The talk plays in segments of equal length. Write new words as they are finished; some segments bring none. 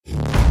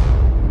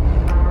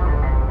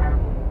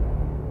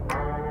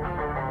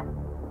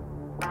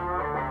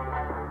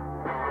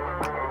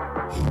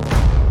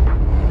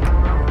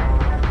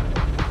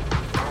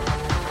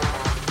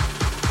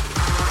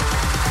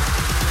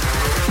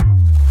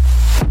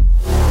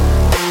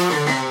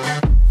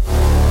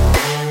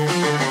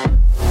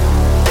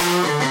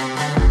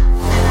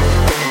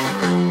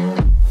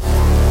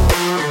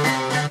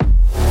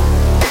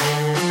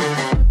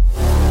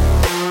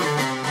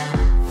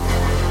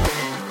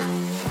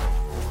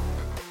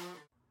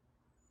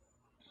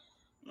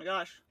my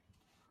gosh.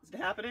 Is it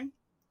happening?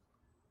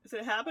 Is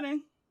it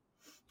happening?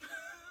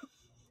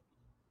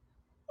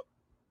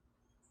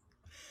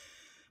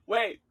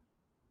 Wait.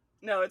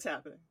 No, it's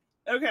happening.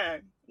 Okay.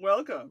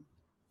 Welcome.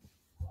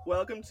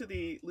 Welcome to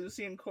the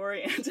Lucy and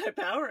Corey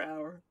Anti-Power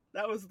Hour.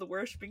 That was the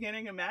worst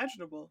beginning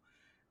imaginable.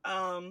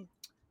 Um,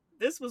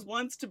 this was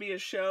once to be a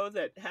show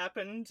that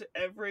happened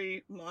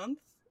every month.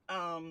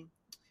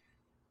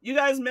 You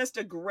guys missed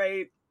a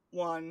great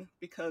one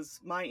because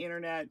my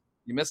internet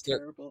You is missed it.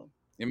 terrible.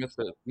 You missed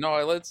it. No,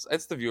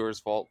 it's the viewers'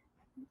 fault.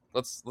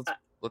 Let's Uh, call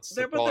But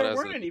it there as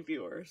weren't it any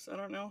viewers. I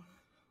don't know.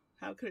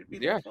 How could it be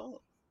their Yeah,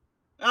 fault?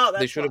 Oh, they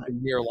that's should have why.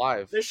 been here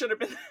live. They should have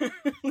been.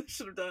 They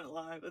should have done it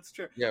live. That's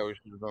true. Yeah, we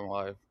should have done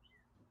live.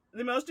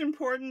 The most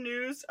important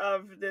news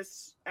of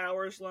this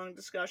hours-long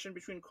discussion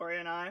between Corey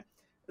and I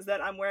is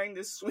that I'm wearing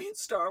this sweet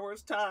Star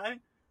Wars tie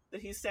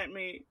that he sent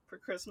me for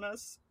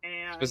Christmas,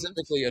 and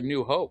Specifically, A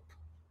New Hope.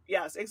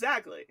 yes,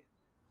 exactly,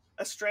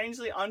 a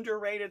strangely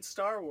underrated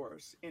Star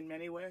Wars in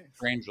many ways.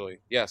 Strangely,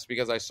 yes,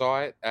 because I saw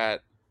it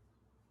at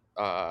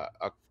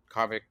a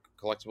comic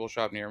collectible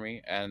shop near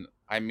me, and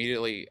I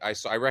immediately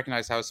I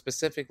recognized how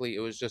specifically it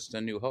was just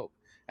A New Hope,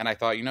 and I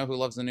thought, you know who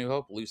loves A New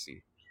Hope?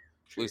 Lucy.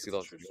 Lucy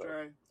loves True A New Hope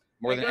story.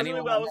 more It than goes really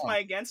anyone I well with know. my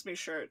Against Me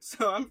shirt,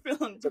 so I'm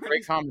feeling It's a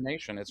great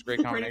combination. It's a great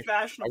pretty combination.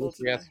 I fashionable wish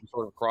we had today. some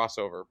sort of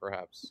crossover,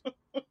 perhaps.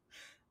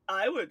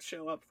 I would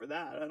show up for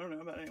that. I don't know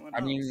about anyone I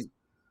else. mean,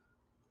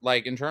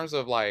 like in terms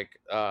of like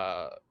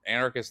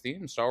anarchist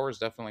themes, Star Wars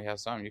definitely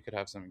has some. You could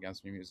have some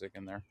Against Me music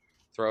in there.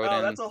 Throw it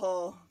in. That's a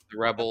whole. The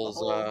Rebels.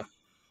 Whole...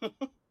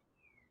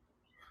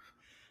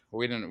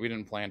 we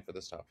didn't plan for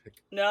this topic.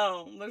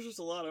 No, there's just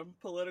a lot of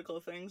political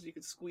things you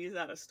could squeeze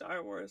out of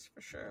Star Wars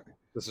for sure.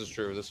 This is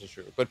true.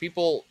 But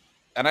people,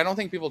 and I don't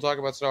think people talk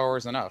about Star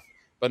Wars enough.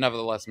 But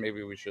nevertheless,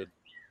 maybe we should.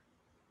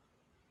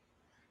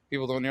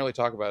 People don't nearly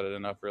talk about it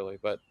enough, really.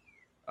 But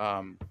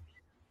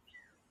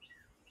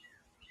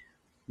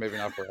maybe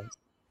not for us.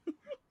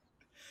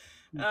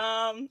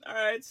 All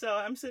right, so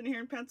I'm sitting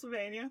here in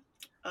Pennsylvania.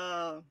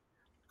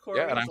 Corey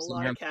Yeah, and has I'm a sitting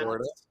lot here of in cats.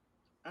 Florida.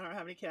 I don't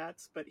have any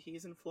cats, but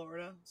he's in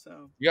Florida,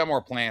 so You got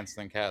more plants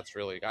than cats,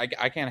 really.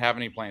 I can't have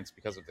any plants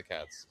because of the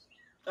cats.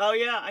 oh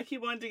yeah, I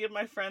keep wanting to give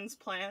my friends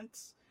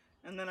plants,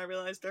 and then I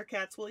realize their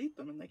cats will eat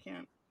them, and they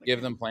can't.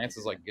 Give them plants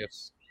as like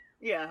gifts.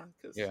 Yeah,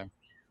 because Yeah,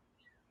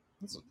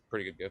 that's a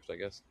pretty good gift, I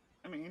guess.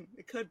 I mean,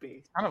 it could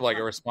be Kind of like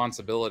a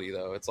responsibility,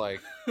 though. It's like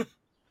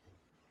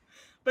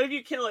but if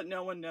you kill it,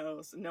 no one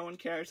knows, and no one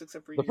cares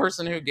except for the you.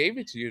 person who gave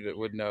it to you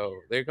would know.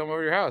 They come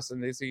over your house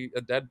and they see a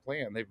dead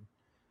plant. They'd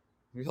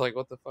be like,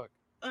 "What the fuck?"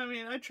 I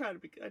mean, I try.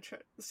 The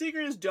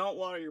secret is don't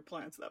water your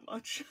plants that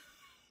much.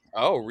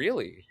 Oh,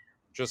 really?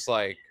 Just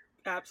like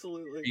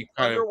Absolutely. you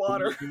kind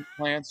Underwater. of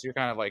plants. You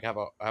kind of like have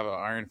an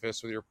iron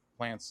fist with your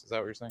plants. Is that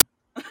what you're saying?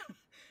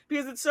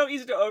 Because it's so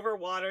easy to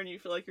overwater and you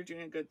feel like you're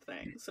doing a good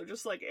thing. So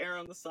just like err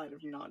on the side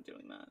of not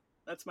doing that.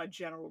 That's my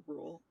general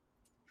rule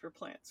for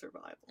plant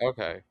survival.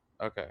 Okay.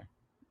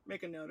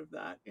 Make a note of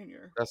that in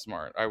your. That's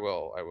smart. I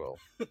will.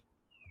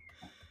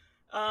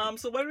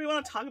 So what do we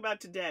want to talk about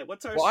today?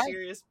 What's our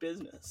serious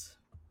business?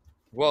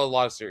 Well, a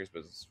lot of serious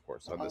business, of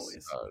course, on Always.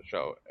 This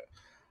show.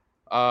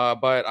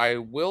 But I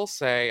will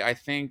say, I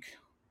think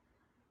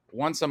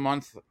once a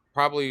month,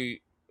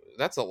 probably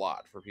that's a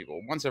lot for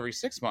people. Once every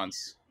 6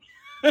 months.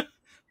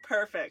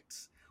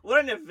 Perfect.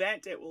 What an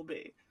event it will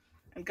be.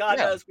 And God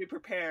knows we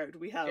prepared.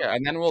 We have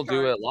and then we'll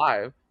do it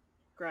live.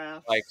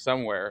 Graphs. Like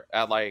somewhere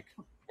at like,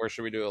 where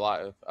should we do it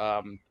live?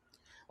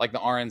 Like the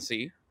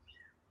RNC.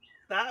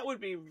 That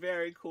would be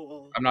very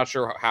cool. I'm not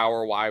sure how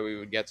or why we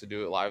would get to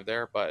do it live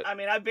there, but I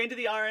mean, I've been to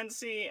the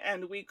RNC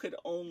and we could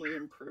only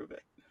improve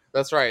it.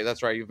 That's right.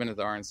 You've been to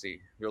the RNC.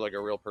 You're like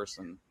a real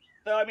person.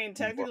 Though, I mean,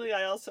 technically,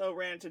 I also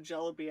ran into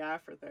Jello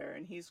Biafra there,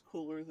 and he's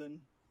cooler than...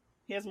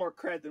 He has more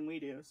cred than we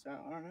do, so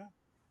I don't know.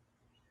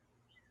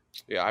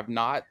 Yeah, I've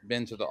not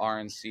been to the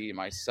RNC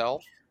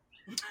myself.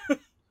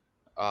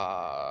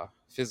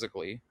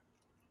 Physically.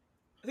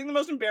 I think the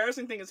most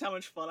embarrassing thing is how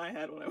much fun I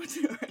had when I went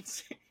to the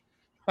RNC.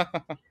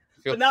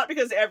 But not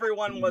because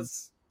everyone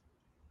was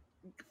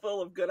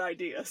full of good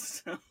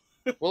ideas. So.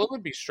 Well, it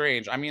would be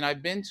strange. I mean,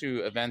 I've been to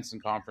events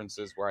and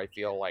conferences where I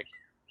feel like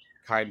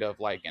kind of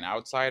like an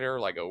outsider,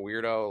 like a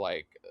weirdo,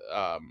 like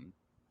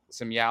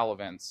some YAL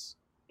events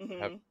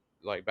have,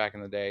 like back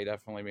in the day,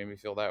 definitely made me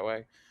feel that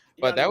way.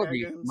 But that would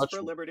be much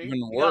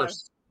even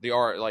worse. The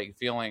art, like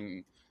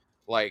feeling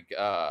like,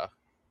 out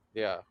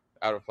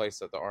of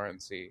place at the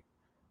RNC.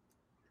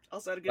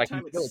 Also had a good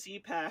time at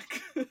CPAC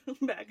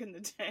back in the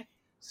day.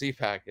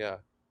 CPAC, yeah.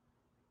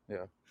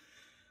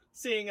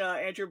 Seeing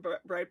Andrew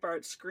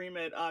Breitbart scream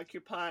at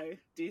Occupy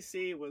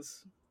DC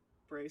was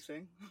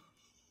bracing.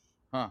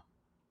 Huh.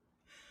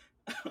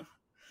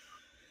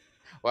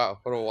 Wow,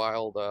 what a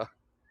wild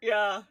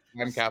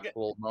time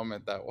capsule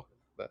moment that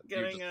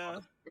getting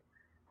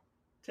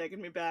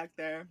taking me back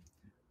there.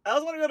 I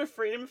also want to go to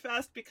Freedom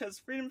Fest because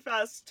Freedom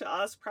Fest to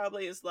us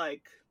probably is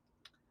like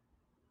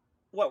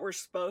what we're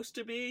supposed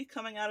to be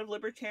coming out of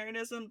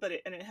libertarianism, but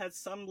it has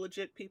some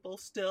legit people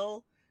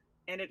still,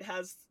 and it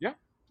has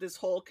this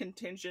whole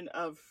contingent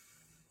of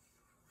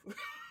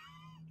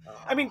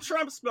I mean,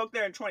 Trump spoke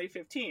there in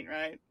 2015,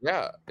 right?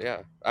 Yeah,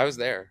 I was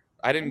there.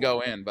 I didn't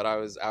go in, but I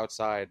was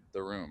outside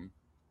the room.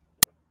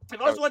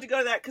 I've always wanted to go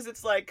to that because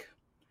it's like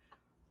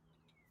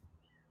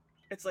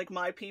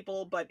My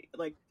People, but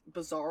like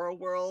Bizarro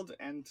World.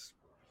 And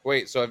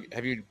wait, so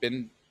have you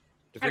been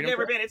to Freedom I've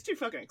never Fest? been. It's too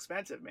fucking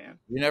expensive, man.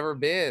 You never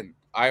been?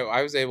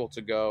 I was able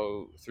to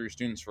go through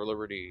Students for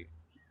Liberty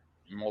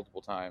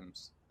multiple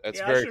times. It's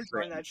Yeah, I very should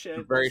join that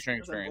shit. very strange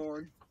I'm experience.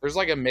 bored. There's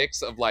like a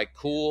mix of like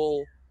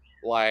cool,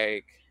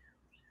 like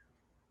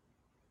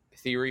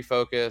theory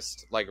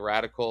focused, like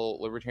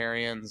radical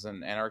libertarians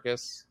and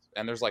anarchists,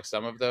 and there's like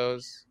some of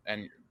those,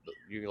 and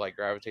you like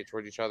gravitate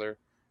towards each other.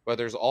 But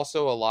there's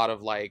also a lot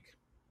of like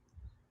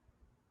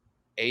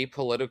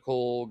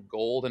apolitical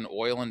gold and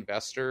oil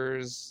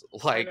investors.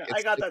 Like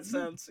I got that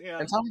sense. Yeah.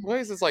 In some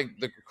ways, it's like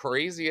the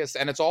craziest,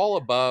 and it's all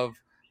above,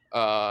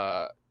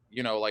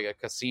 like a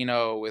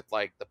casino with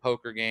like the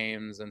poker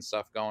games and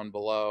stuff going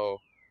below.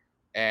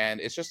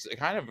 And it's just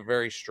kind of a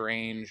very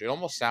strange. It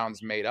almost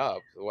sounds made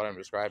up what I'm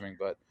describing,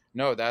 but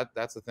no,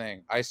 that's the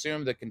thing. I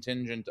assume the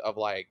contingent of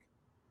like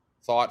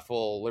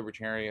thoughtful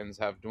libertarians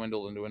have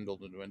dwindled and dwindled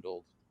and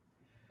dwindled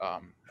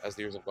as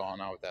the years have gone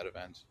on with that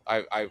event.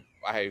 I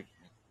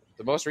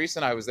the most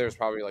recent I was there was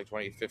probably like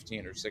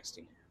 2015 or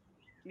 16.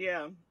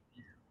 Yeah,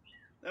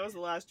 that was the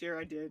last year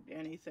I did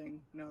anything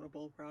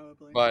notable,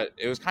 probably. But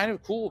it was kind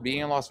of cool being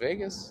in Las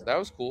Vegas. That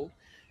was cool,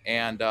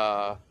 and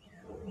a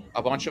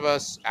bunch of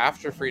us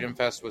after Freedom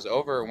Fest was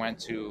over went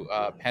to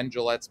Penn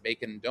Jillette's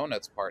Bacon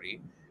Donuts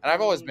party, and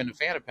I've always been a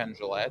fan of Penn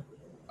Jillette.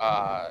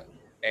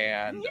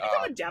 And you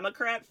become a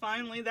Democrat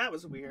finally? That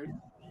was weird.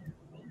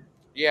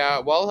 Yeah,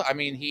 well, I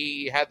mean,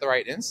 he had the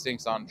right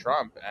instincts on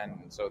Trump,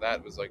 and so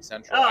that was like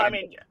central. Oh, I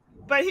mean,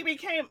 but he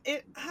became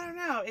it. I don't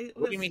know.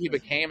 What do you mean he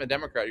became a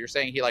Democrat? You're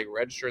saying he like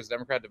registered as a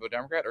Democrat to vote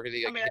Democrat, or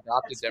he like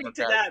adopted Democrat?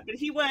 To that, but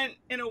he went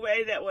in a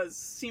way that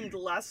seemed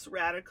less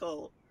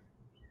radical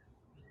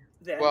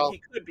than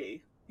he could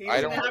be. He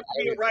doesn't have to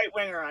be a right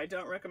winger. I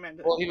don't recommend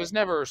it. Well, he was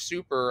never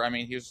super. I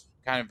mean, he was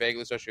kind of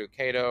vaguely associated with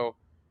Cato.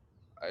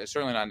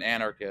 Certainly not an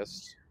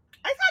anarchist.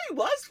 I thought he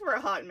was for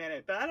a hot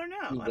minute, but I don't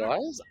know. He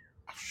was.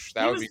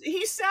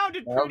 He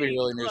sounded that would be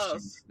really close.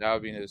 news to me. That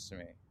would be news to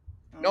me.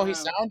 No,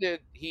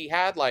 he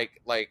had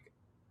like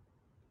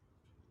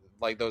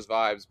those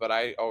vibes, but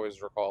I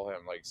always recall him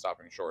like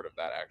stopping short of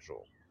that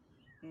actual.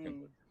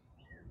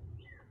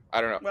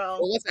 I don't know.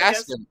 Well let's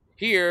ask him.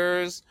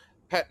 Here's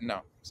pet.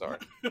 No, sorry.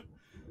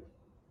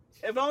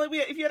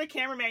 If you had a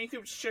cameraman, you could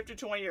have shifted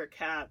to one of your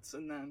cats,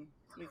 and then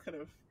we could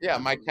have. Yeah,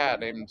 my cat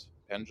named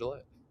Penn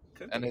Jillette.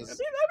 And that'd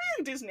be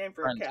a decent name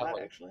for a cat,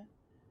 actually.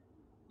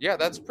 Yeah,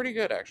 that's pretty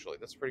good, actually.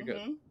 That's pretty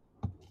good.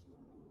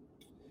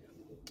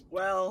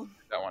 Well,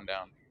 that one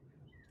down.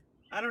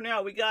 I don't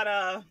know. We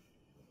got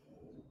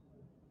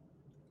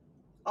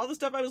all the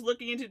stuff I was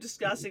looking into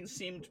discussing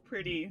seemed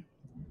pretty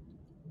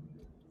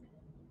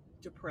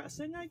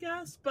depressing, I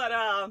guess. But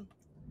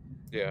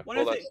yeah,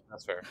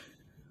 that's fair.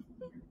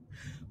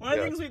 One of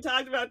the things we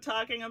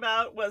talking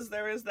about was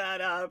there was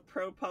that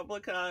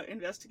ProPublica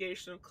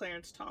investigation of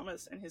Clarence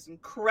Thomas and his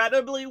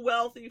incredibly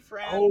wealthy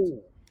friend.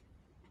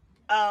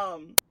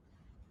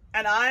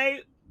 And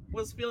I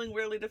was feeling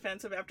weirdly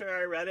defensive after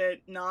I read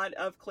it, not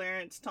of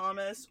Clarence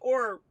Thomas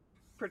or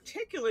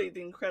particularly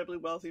the incredibly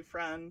wealthy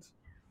friend,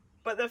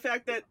 but the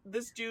fact that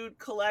this dude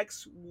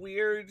collects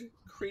weird,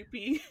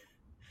 creepy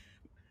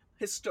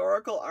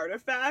historical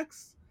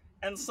artifacts,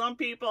 and some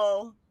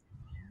people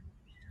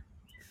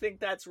think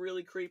that's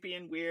really creepy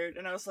and weird.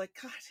 And I was like,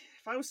 God,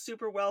 if I was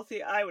super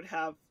wealthy, I would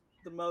have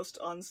the most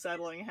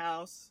unsettling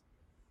house.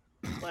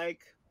 Like,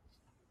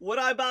 would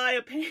I buy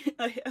a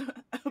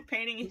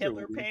painting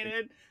Hitler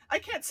painted? I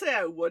can't say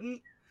I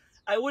wouldn't.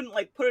 I wouldn't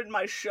like put it in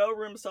my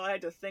showroom so I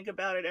had to think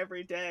about it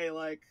every day.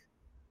 Like,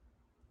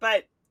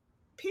 but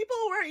people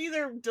were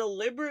either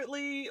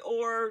deliberately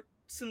or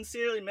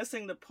sincerely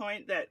missing the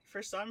point that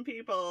for some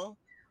people,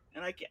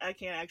 and I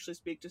can't actually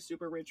speak to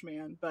super rich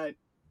man, but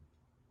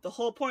the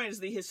whole point is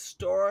the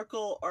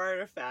historical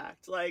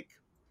artifact. Like,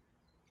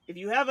 if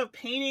you have a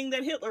painting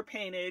that Hitler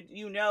painted,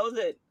 you know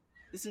that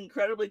this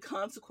incredibly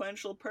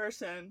consequential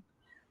person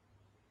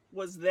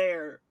was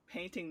there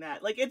painting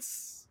that. Like,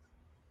 it's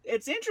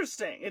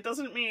interesting. It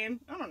doesn't mean,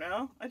 I don't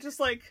know. I just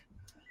like,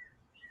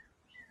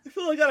 I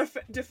feel like I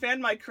gotta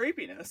defend my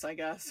creepiness, I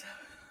guess.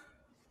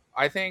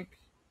 I think,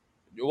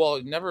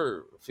 well,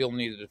 never feel the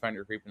need to defend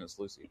your creepiness,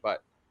 Lucy.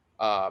 But,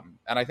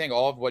 and I think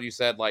all of what you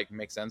said like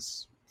makes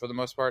sense for the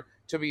most part.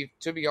 To be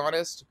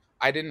honest,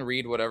 I didn't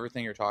read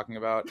everything you're talking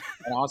about,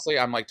 and honestly,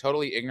 I'm like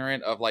totally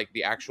ignorant of like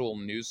the actual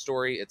news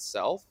story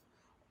itself.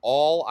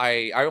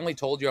 I only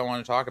told you I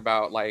want to talk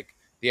about like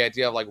the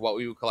idea of like what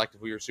we would collect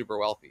if we were super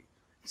wealthy.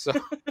 So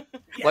yes.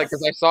 Like,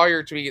 because I saw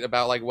your tweet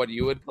about like what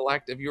you would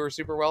collect if you were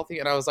super wealthy,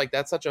 and I was like,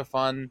 that's such a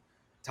fun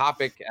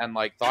topic and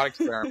like thought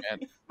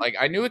experiment. Like,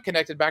 I knew it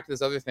connected back to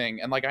this other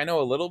thing, and like I know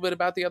a little bit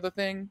about the other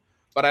thing,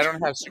 but I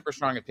don't have super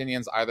strong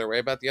opinions either way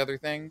about the other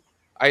thing.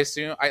 I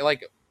assume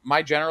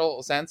my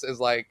general sense is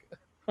like,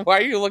 why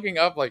are you looking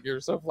up? Like,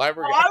 you're so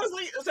flabbergasted.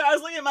 I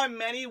was looking at my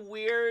many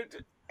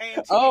weird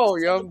antiques. Oh,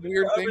 you have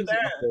weird over things there.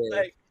 out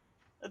there. Like,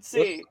 let's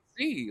see.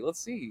 Let's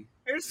see.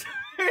 Here's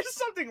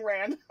something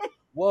random.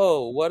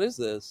 Whoa, what is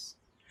this?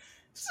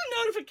 Just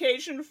a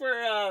notification for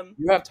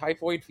You have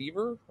typhoid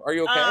fever? Are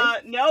you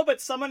okay? No,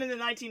 but someone in the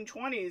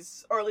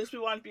 1920s, or at least we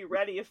want to be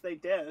ready if they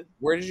did.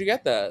 Where did you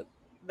get that?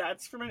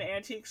 That's from an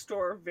antique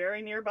store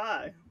very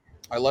nearby.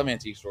 I love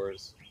antique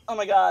stores. Oh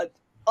my god,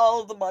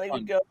 all of the money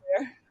would go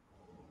there.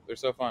 They're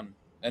so fun.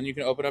 And you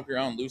can open up your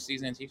own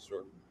Lucy's Antique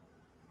Store.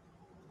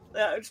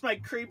 It's my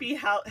creepy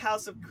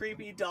house of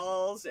creepy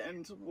dolls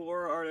and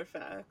war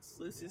artifacts.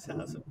 Lucy's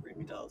House of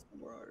Creepy Dolls and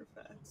War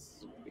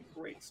Artifacts. A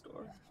great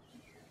store.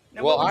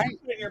 Now, Well, what would you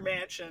put in your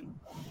mansion?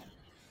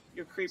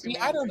 Your creepy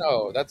mansion? I don't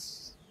know.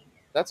 That's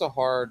a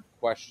hard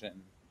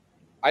question.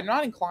 I'm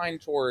not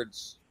inclined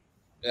towards,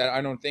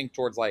 I don't think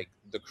towards like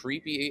the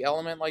creepy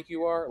element like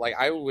you are. Like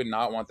I would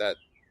not want that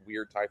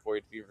weird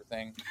typhoid fever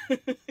thing.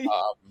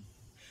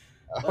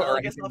 Or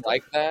anything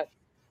like that.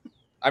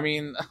 I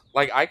mean,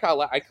 like I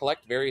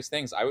collect various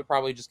things. I would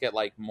probably just get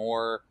like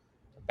more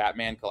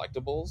Batman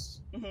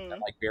collectibles and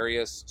like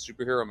various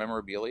superhero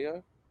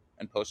memorabilia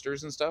and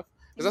posters and stuff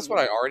because that's what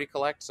I already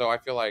collect. So I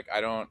feel like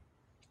I don't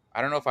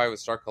know if I would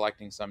start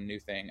collecting some new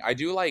thing. I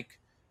do like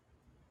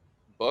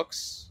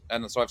books,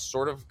 and so I've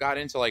sort of got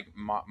into like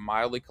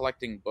mildly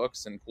collecting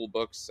books and cool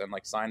books and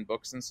like signed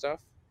books and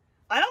stuff.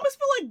 I almost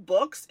feel like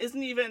books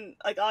isn't even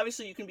like,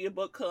 obviously you can be a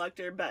book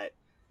collector, but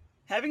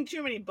having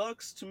too many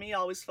books to me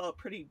always felt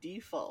pretty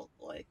default.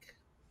 Like,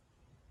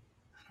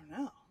 I don't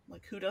know,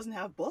 like who doesn't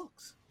have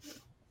books?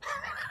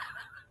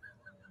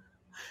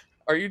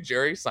 Are you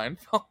Jerry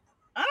Seinfeld?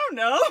 I don't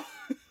know.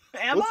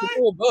 What's the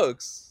cool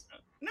books?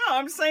 No,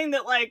 I'm saying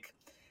that like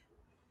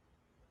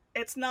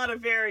it's not a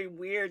very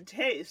weird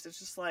taste. It's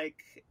just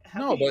like,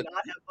 how can you not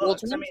have books? Well,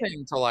 it's one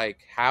thing to like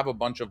have a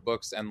bunch of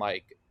books and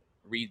like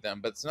read them,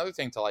 but it's another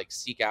thing to like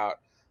seek out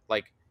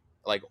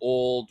like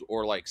old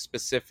or like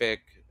specific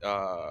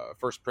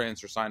first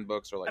prints or signed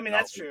books or like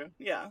that's true.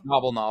 Yeah.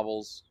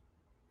 Novels.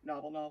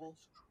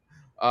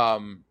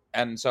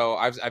 And so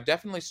I've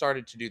definitely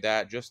started to do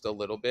that just a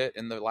little bit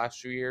in the last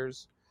few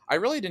years. I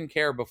really didn't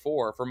care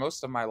before. For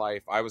most of my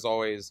life, I was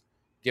always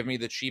give me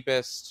the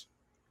cheapest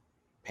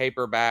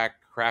paperback,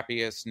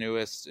 crappiest,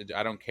 newest.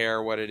 I don't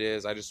care what it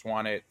is. I just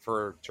want it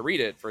to read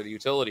it for the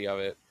utility of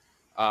it.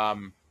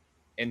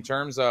 In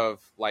terms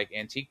of like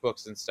antique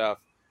books and stuff,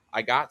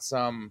 I got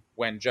some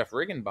when Jeff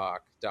Riggenbach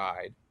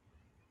died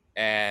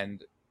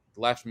and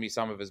left me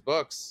some of his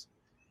books.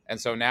 And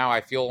so now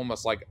I feel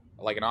almost like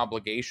an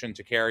obligation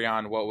to carry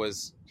on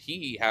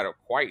he had a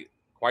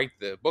quite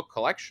the book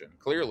collection,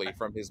 clearly,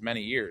 from his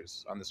many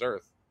years on this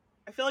earth.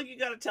 I feel like you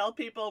gotta tell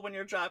people when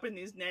you're dropping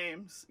these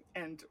names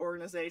and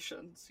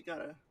organizations. You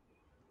gotta.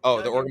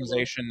 Oh, the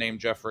organization named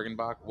Jeff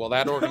Riggenbach? Well,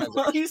 that organization...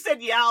 Well, you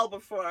said YAL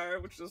before,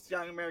 which was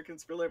Young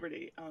Americans for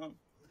Liberty.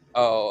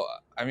 Oh,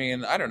 I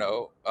mean, I don't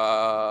know.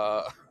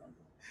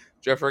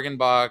 Jeff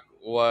Riggenbach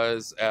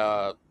was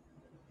a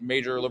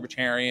major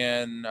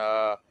libertarian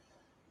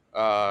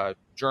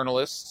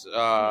journalist,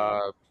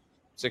 60s,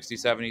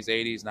 70s,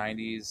 80s,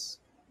 90s,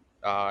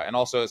 and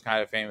also is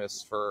kind of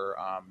famous for,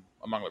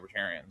 among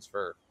libertarians,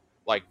 for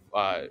like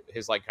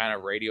his like kind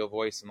of radio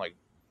voice and like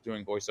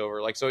doing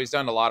voiceover. Like, so he's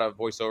done a lot of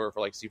voiceover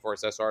for like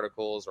C4SS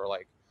articles or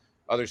like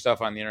other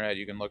stuff on the internet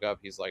you can look up.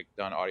 He's like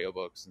done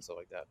audiobooks and stuff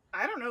like that.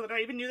 I don't know that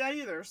I even knew that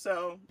either.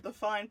 So the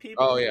fine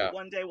people who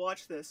one day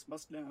watch this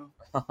must know.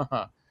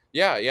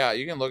 Yeah,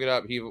 you can look it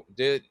up. He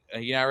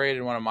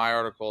narrated one of my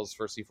articles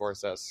for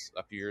C4SS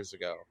a few years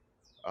ago,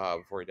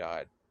 before he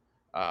died.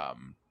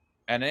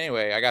 And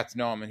anyway, I got to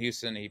know him in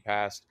Houston. He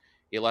passed.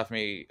 He left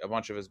me a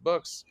bunch of his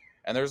books,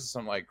 and there's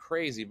some like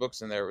crazy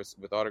books in there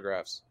with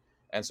autographs.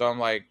 And so I'm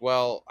like,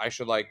 well, I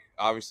should like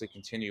obviously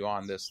continue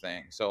on this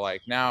thing. So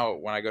like now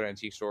when I go to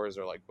antique stores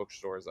or like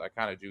bookstores, I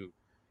kind of do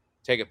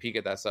take a peek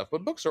at that stuff.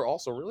 But books are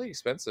also really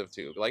expensive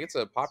too. Like it's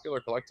a popular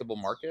collectible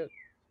market.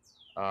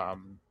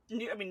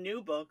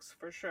 New books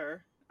for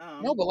sure.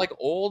 No, but like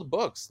old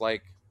books,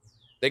 like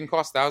they can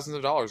cost thousands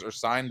of dollars, or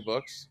signed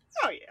books.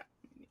 Oh yeah,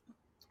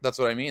 that's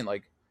what I mean.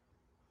 Like,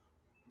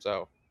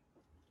 so.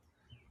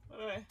 What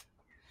do I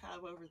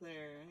have over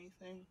there?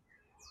 Anything?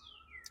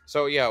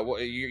 So yeah,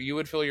 you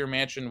would fill your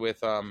mansion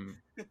with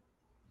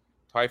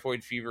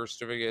typhoid fever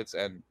certificates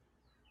and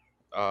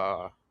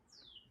I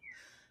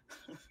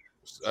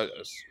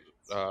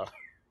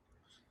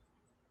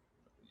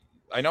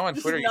know on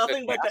Twitter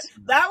nothing but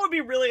that would be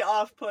really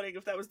off-putting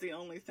if that was the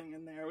only thing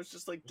in there. It was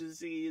just like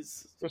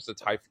disease. Just a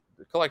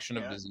collection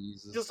of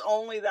diseases. Just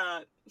only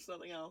that. There's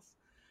nothing else.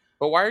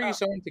 But why are you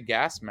so into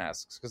gas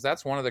masks? Because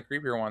that's one of the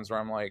creepier ones where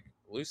I'm like,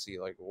 Lucy,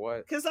 like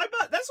what? Because that's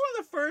one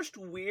of the first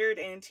weird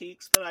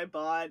antiques that I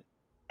bought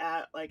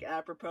at like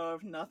apropos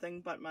of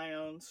nothing but my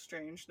own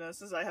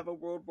strangeness. Is I have a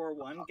World War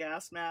I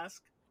gas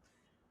mask,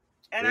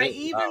 and really? I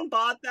even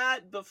bought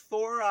that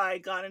before I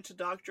got into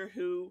Doctor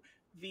Who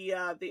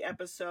via the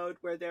episode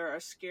where there are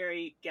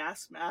scary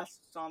gas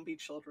masked zombie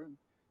children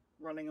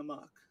running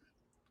amok.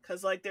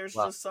 Because like there's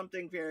just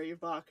something very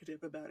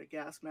evocative about a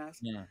gas mask.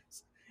 Yeah.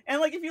 And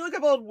like if you look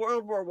up old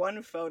World War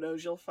I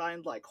photos, you'll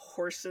find like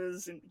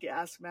horses and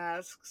gas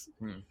masks.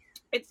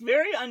 It's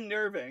very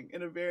unnerving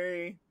in a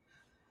very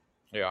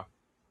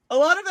a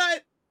lot of that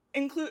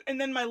include,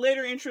 and then my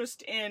later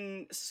interest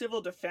in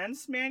civil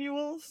defense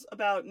manuals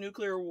about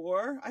nuclear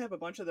war. I have a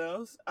bunch of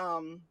those.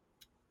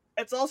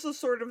 It's also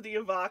sort of the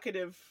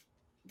evocative,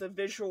 the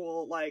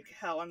visual, like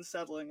how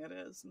unsettling it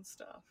is and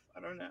stuff. I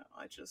don't know.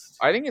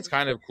 I think it's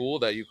kind of cool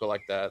that you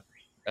collect that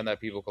and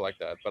that people collect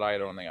that, but I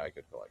don't think I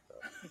could collect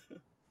that.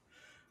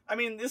 I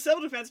mean, the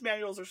civil defense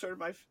manuals are sort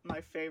of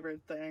my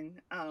favorite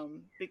thing,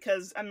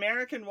 because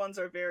American ones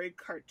are very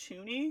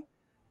cartoony,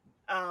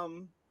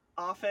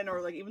 often,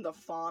 or like even the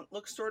font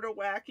looks sort of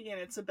wacky, and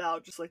it's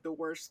about just like the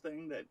worst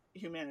thing that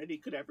humanity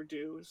could ever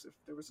do is if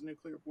there was a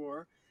nuclear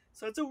war.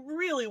 So it's a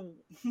really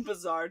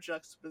bizarre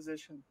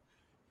juxtaposition.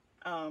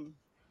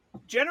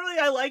 Generally,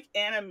 I like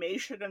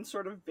animation and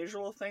sort of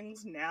visual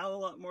things now a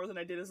lot more than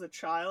I did as a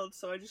child,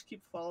 so I just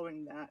keep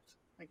following that,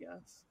 I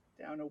guess,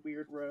 down a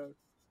weird road.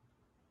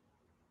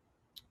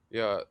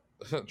 Yeah,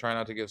 try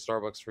not to give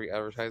Starbucks free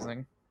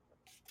advertising.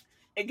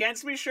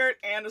 Against Me shirt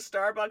and a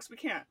Starbucks, we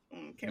can't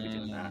be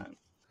doing that.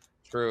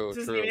 True.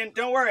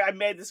 Don't worry, I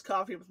made this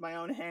coffee with my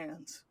own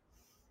hands.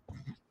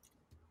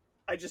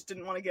 I just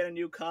didn't want to get a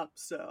new cup,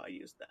 so I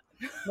used that.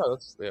 No,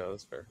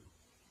 that's fair.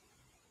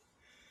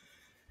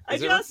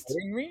 Is it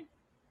recording me?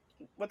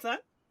 What's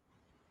that?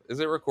 Is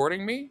it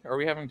recording me? Are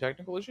we having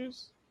technical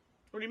issues?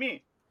 What do you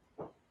mean?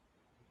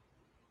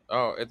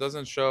 Oh, it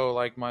doesn't show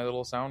like my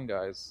little sound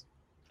guys.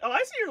 Oh,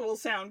 I see your little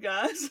sound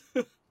guys.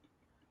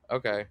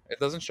 Okay, it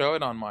doesn't show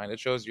it on mine. It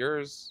shows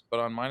yours, but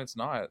on mine it's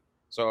not.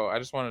 So I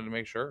just wanted to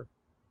make sure.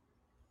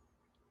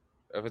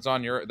 If it's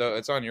on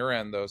it's on your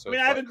end though. So I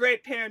mean, I have a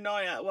great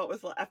paranoia. What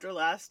with after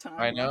last time?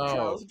 I know.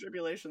 Trials and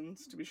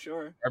tribulations, to be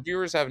sure. Our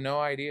viewers have no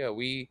idea.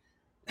 We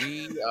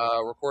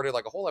recorded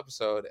like a whole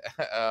episode,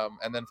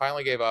 and then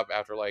finally gave up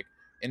after like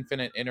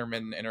infinite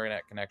intermittent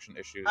internet connection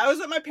issues. I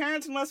was at my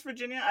parents in West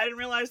Virginia. I didn't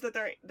realize that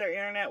their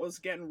internet was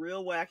getting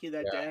real wacky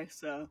that day.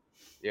 So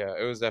yeah,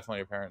 it was definitely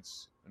your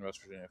parents in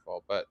West Virginia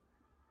fault. But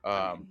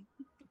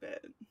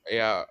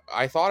yeah,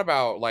 I thought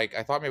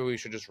maybe we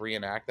should just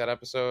reenact that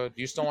episode.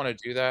 Do you still want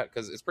to do that?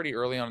 Because it's pretty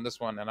early on this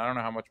one, and I don't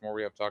know how much more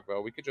we have to talk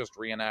about. We could just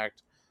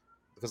reenact,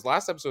 because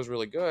last episode was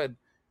really good.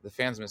 The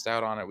fans missed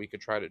out on it. We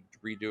could try to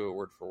redo it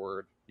word for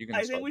word.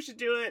 I think we should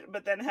do it,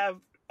 but then have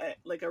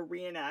like a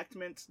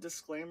reenactment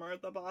disclaimer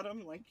at the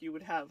bottom, like you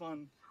would have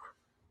on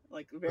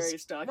like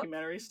various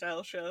documentary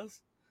style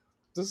shows.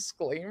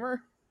 Disclaimer?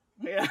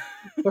 Yeah.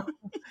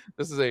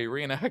 This is a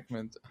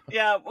reenactment.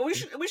 Yeah, well, we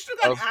should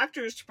have got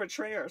actors to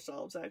portray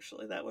ourselves.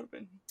 Actually, that would have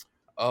been.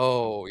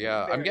 Oh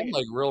yeah, I'm getting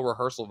like real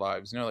rehearsal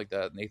vibes. You know, like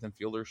that Nathan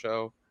Fielder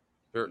show.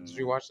 Did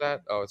you watch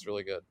that? Oh, it's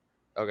really good.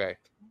 Okay,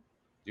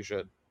 you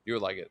should. You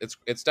would like it.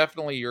 It's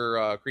definitely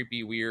your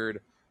creepy,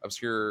 weird,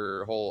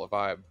 obscure whole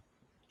vibe.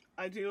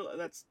 I do.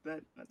 That's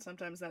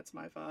sometimes that's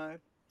my vibe.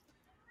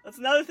 That's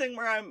another thing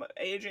where I'm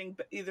aging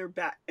either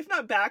back, if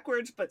not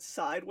backwards, but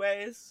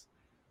sideways.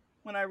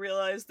 When I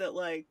realized that,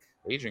 like,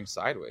 aging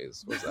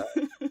sideways. What's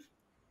that?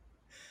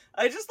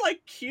 I just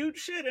like cute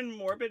shit and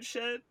morbid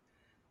shit,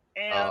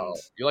 and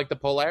you like the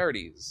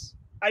polarities.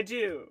 I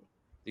do.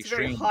 It's a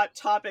very hot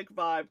topic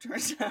vibe,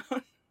 turns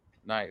out.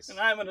 Nice. And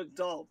I'm an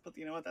adult, but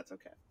you know what? That's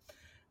okay.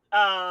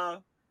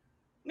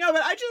 No,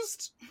 but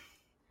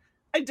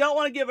I don't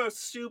want to give a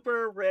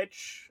super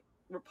rich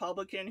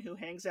Republican who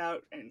hangs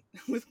out and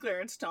with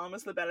Clarence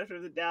Thomas the benefit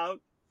of the doubt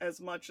as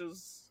much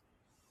as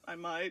I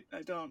might.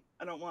 I don't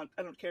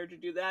care to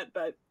do that,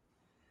 but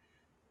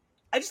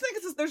I just think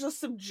there's a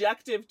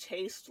subjective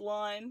taste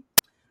line.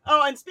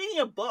 Oh, and speaking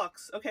of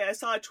books, okay, I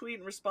saw a tweet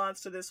in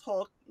response to this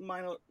whole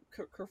minor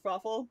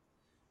kerfuffle.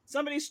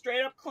 Somebody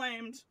straight up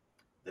claimed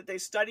that they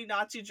studied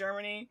Nazi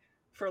Germany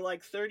for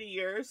like 30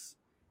 years,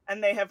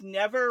 and they have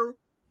never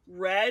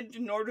read,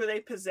 nor do they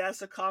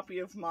possess a copy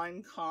of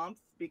Mein Kampf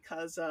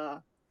because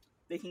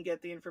they can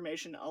get the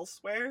information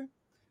elsewhere.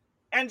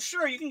 And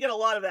sure, you can get a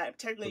lot of that.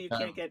 Technically, you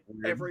can't get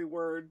every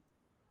word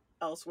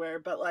elsewhere,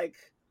 but like,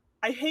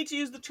 I hate to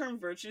use the term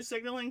virtue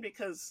signaling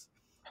because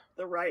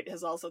the right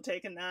has also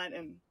taken that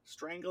and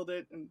strangled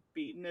it and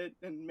beaten it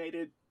and made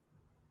it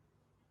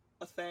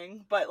a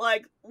thing. But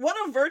like, what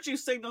a virtue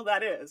signal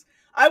that is.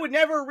 I would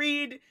never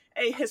read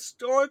a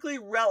historically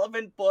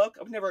relevant book.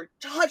 I would never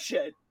touch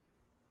it.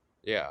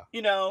 Yeah.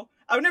 You know,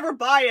 I would never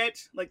buy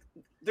it. Like,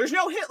 there's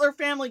no Hitler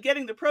family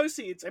getting the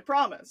proceeds, I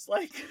promise.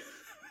 Like,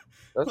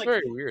 that's like,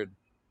 very weird.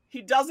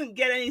 He doesn't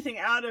get anything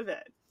out of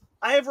it.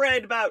 I have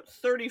read about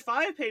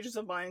 35 pages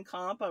of Mein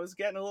Kampf. I was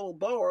getting a little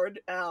bored.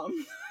 I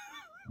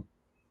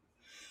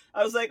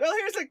was like, well,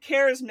 here's a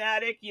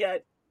charismatic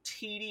yet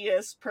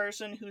tedious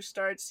person who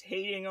starts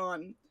hating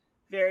on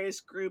various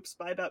groups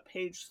by about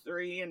page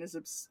 3 and is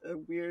a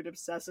weird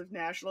obsessive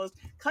nationalist.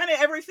 Kind of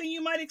everything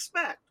you might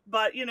expect,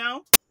 but, you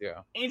know,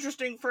 yeah,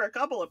 interesting for a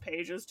couple of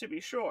pages to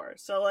be sure.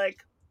 So,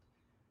 like,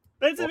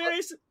 but it's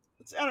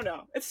I don't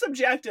know, it's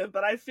subjective,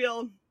 but I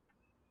feel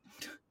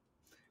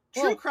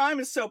true crime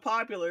is so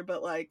popular,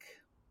 but like,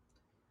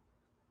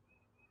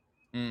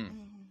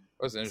 but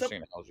was an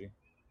interesting analogy.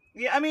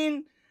 Yeah, I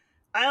mean,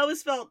 I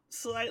always felt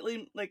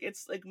slightly like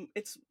it's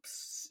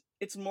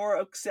more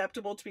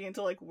acceptable to be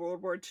into like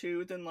World War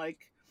II than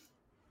like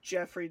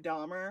Jeffrey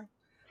Dahmer,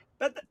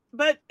 but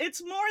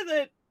it's more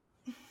that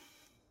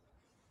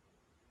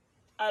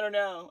I don't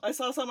know. I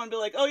saw someone be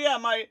like, "Oh yeah,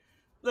 my,"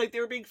 like they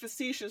were being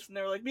facetious and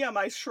they were like, "Yeah,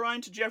 my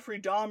shrine to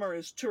Jeffrey Dahmer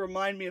is to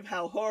remind me of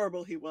how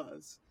horrible he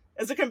was,"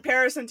 as a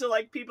comparison to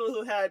like people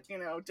who had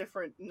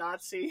different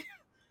Nazi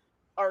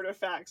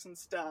artifacts and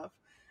stuff.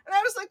 And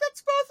I was like,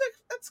 that's kind of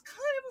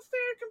a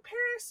fair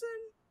comparison.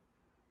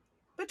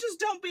 But just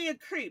don't be a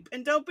creep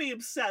and don't be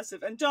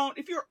obsessive and don't,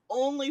 if you're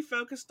only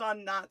focused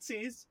on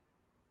Nazis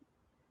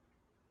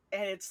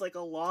and it's like a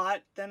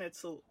lot, then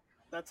that's a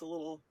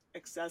little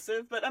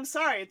excessive. But I'm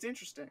sorry, it's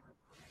interesting.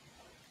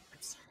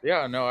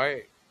 Yeah, no,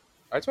 I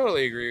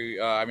totally agree.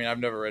 I mean, I've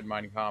never read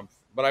Mein Kampf,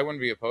 but I wouldn't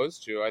be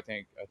opposed to. I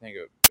think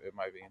it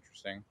might be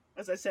interesting.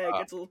 As I say, it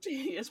gets a little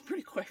tedious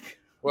pretty quick.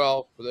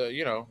 Well,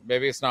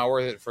 maybe it's not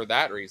worth it for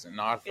that reason,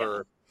 not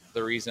for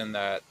the reason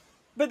that.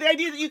 But the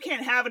idea that you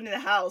can't have it in the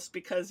house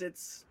because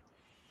it's.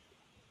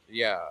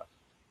 Yeah.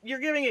 You're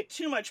giving it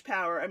too much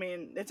power. I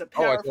mean, it's a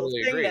powerful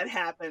thing that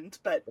happened,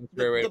 but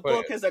the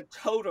book is a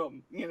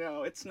totem.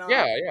 It's not.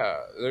 Yeah.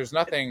 There's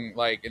nothing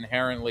like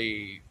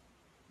inherently,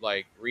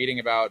 like reading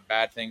about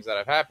bad things that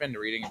have happened,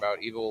 reading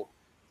about evil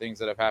things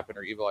that have happened,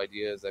 or evil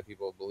ideas that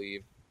people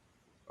believe,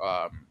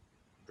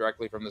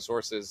 directly from the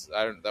sources.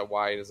 I don't know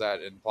why does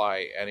that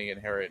imply any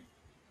inherent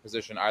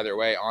position either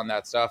way on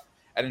that stuff.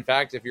 And in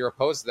fact, if you're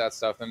opposed to that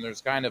stuff, then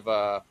there's kind of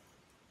a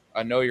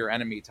know your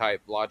enemy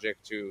type logic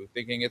to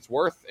thinking it's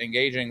worth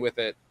engaging with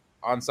it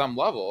on some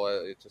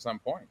level to some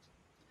point.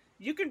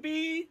 You can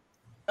be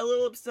a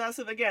little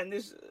obsessive. Again,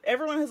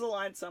 everyone has a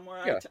line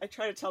somewhere. Yeah. I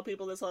try to tell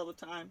people this all the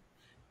time.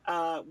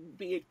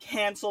 Be it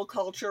cancel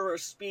culture or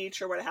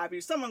speech or what have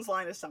you. Someone's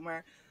line is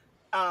somewhere.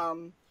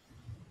 And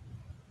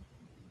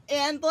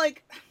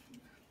like,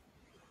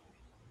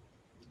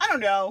 I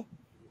don't know.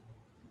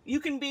 You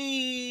can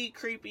be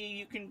creepy.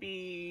 You can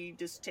be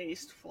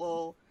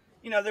distasteful.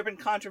 There have been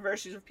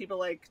controversies of people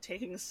like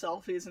taking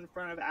selfies in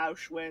front of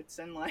Auschwitz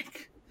and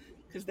like,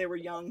 because they were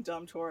young,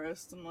 dumb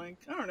tourists, and like,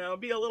 I don't know,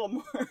 be a little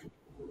more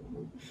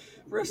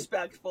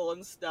respectful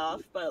and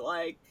stuff. But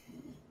like,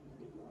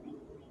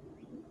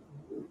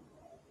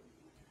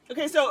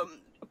 okay, so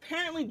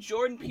apparently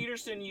Jordan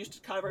Peterson used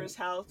to cover his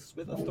house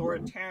with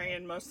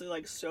authoritarian, mostly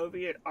like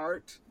Soviet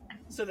art,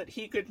 so that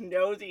he could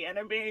know the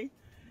enemy,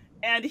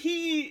 and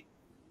he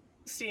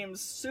seems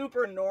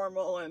super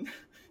normal and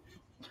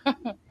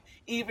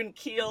even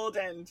keeled,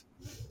 and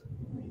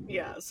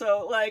yeah,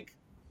 so like,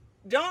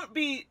 don't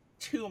be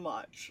too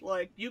much.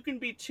 Like, you can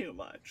be too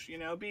much,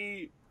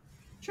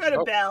 try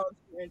to balance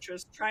your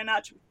interests, try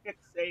not to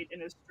fixate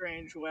in a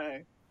strange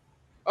way.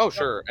 Oh,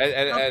 sure.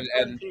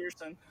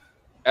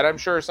 And I'm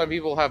sure some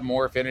people have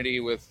more affinity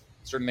with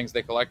certain things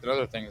they collect than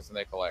other things than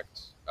they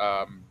collect.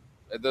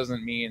 It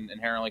doesn't mean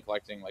inherently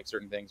collecting like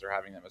certain things or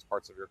having them as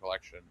parts of your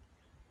collection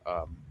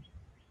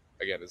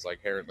again is like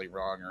inherently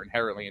wrong or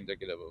inherently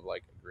indicative of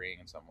like agreeing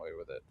in some way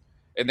with it.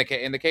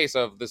 In the case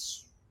of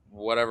this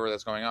whatever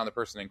that's going on, the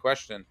person in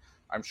question,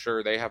 I'm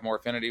sure they have more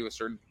affinity with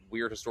certain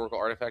weird historical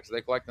artifacts that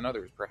they collect than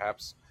others.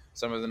 Perhaps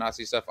some of the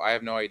Nazi stuff, I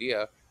have no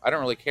idea. I don't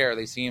really care.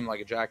 They seem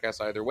like a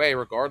jackass either way,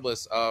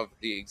 regardless of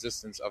the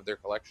existence of their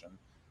collection.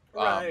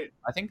 Right.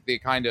 I think the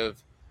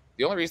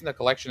only reason the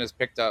collection is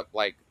picked up,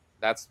 like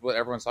that's what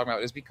everyone's talking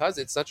about, is because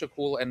it's such a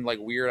cool and like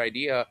weird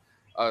idea,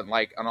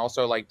 and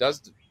also like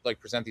does like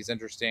present these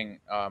interesting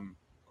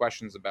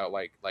questions about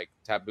like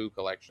taboo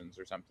collections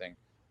or something.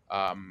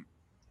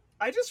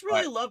 I just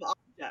really love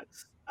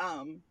objects.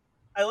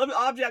 I love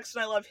objects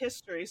and I love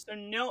history. So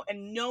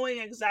knowing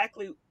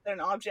exactly that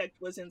an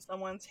object was in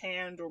someone's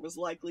hand or was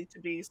likely to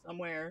be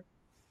somewhere.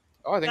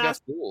 Oh, I think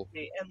that's cool.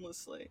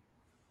 Endlessly.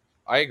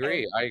 I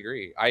agree.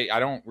 I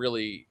don't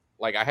really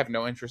like. I have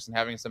no interest in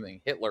having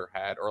something Hitler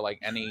had or like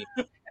any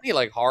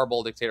like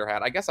horrible dictator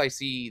had. I guess I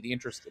see the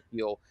interest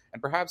appeal,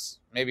 and perhaps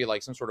maybe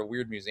like some sort of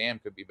weird museum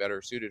could be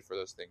better suited for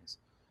those things.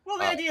 Well,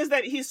 the idea is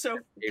that he's so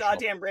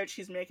goddamn rich,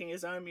 he's making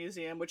his own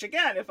museum, which,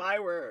 again, if I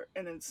were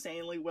an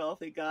insanely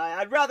wealthy guy,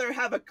 I'd rather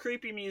have a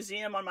creepy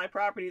museum on my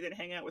property than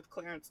hang out with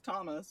Clarence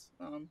Thomas.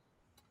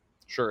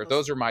 Sure,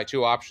 those are my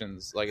two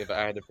options, like if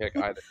I had to pick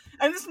either.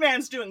 And this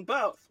man's doing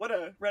both. What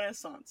a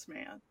Renaissance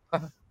man.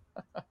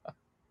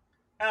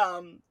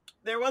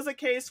 There was a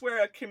case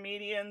where a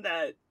comedian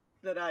that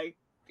I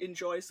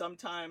enjoy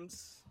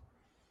sometimes,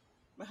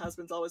 my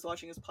husband's always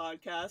watching his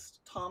podcast,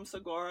 Tom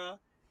Segura,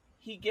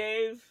 he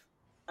gave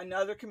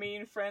another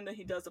comedian friend that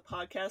he does a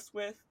podcast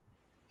with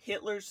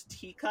Hitler's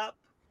teacup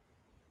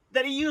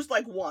that he used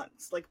like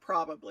once, like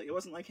probably. It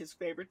wasn't like his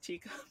favorite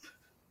teacup.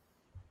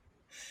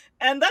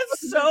 And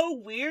that's so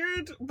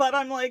weird, but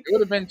I'm like... It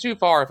would have been too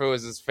far if it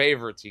was his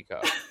favorite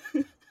teacup.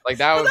 Like,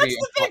 that would be...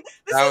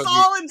 This is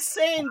all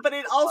insane, but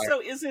it also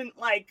isn't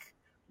like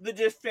the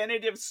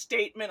definitive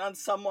statement on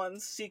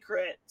someone's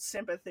secret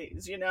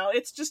sympathies,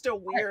 It's just a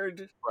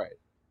weird... Right.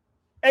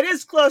 It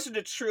is closer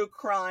to true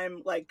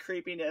crime, like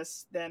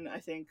creepiness, than I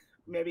think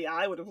maybe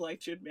I would have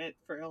liked to admit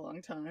for a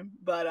long time.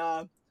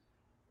 But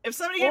if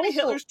somebody gave me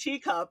Hitler's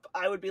teacup,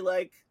 I would be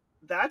like,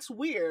 that's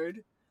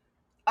weird.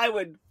 I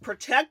would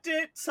protect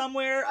it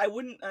somewhere. I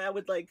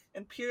would like,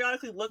 and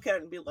periodically look at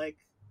it and be like,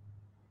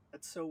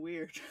 that's so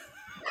weird.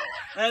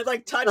 And I'd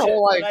like touch it,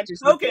 and I'd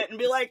poke it and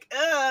be like,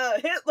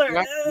 Hitler.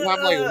 You have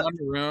like one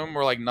room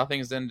where like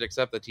nothing's in it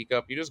except the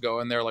teacup. You just go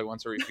in there like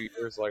once every few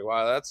years, like,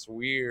 wow, that's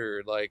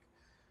weird. Like,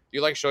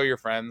 you like show your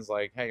friends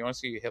like, hey, you want to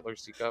see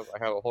Hitler's teacup? I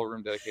have a whole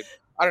room dedicated.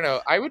 I don't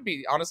know. I would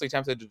be honestly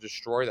tempted to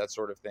destroy that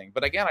sort of thing.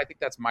 But again, I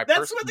think that's my.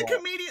 That's what the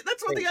comedian.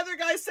 That's what the other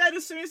guy said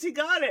as soon as he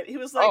got it. He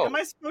was like, "Am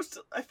I supposed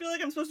to? I feel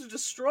like I'm supposed to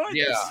destroy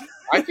this." Yeah,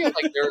 I feel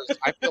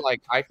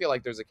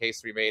like there's a case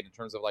to be made in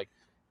terms of like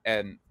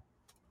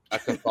a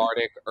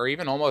cathartic or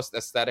even almost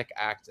aesthetic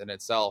act in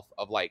itself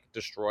of like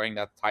destroying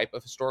that type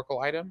of historical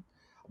item.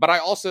 But I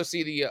also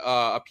see the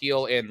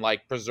appeal in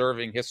like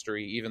preserving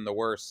history, even the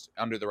worst,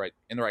 in the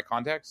right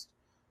context.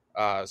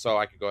 So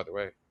I could go either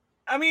way.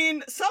 I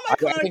mean, I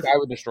think I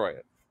would destroy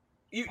it.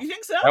 You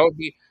think so?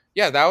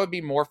 That would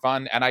be more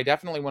fun, and I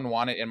definitely wouldn't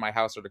want it in my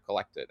house or to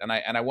collect it, and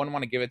I wouldn't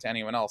want to give it to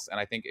anyone else. And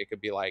I think it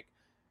could be like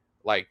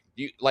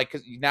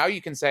because now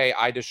you can say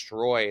I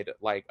destroyed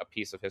like a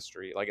piece of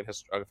history, like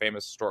a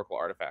famous historical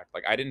artifact.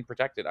 Like I didn't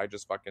protect it, I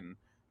just fucking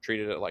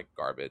treated it like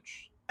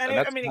garbage. And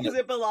I mean, because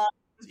it belongs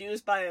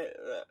used by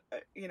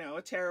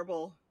a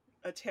terrible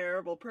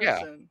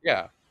person.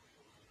 Yeah.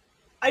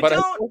 But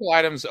historical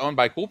items owned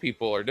by cool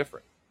people are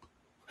different.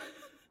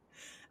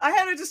 I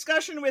had a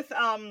discussion with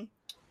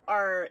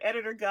our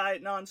editor guy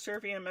at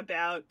Non-Servium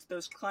about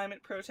those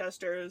climate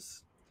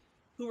protesters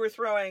who were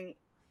throwing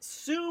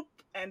soup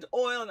and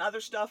oil and other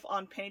stuff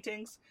on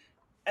paintings,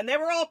 and they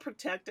were all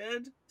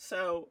protected,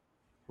 so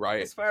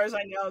right, as far as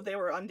I know, they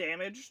were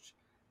undamaged.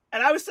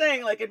 And I was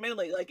saying, like,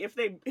 admittedly, like if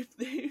they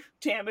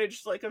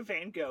damaged like a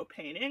Van Gogh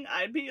painting,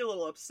 I'd be a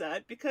little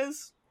upset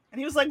because, and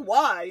he was like,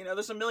 why?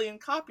 There's a million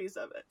copies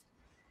of it.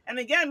 And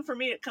again, for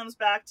me, it comes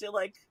back to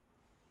like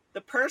the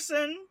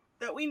person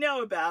that we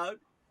know about.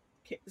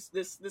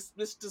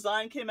 This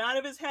design came out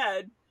of his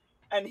head,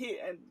 and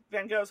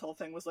Van Gogh's whole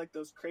thing was like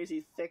those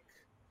crazy thick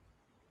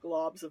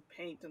globs of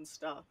paint and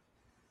stuff.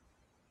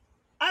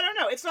 I don't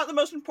know. It's not the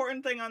most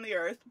important thing on the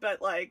earth, but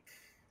like,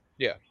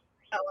 yeah,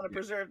 I want to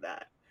preserve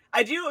that.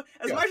 I do,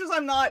 as much as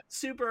I'm not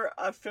super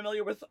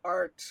familiar with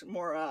art,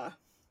 more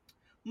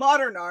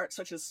modern art,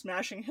 such as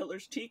smashing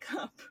Hitler's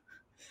teacup.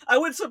 I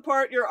would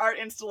support your art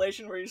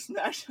installation where you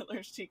smash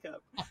Hitler's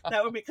teacup.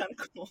 That would be kind of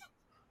cool.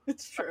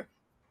 It's true.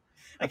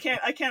 I can't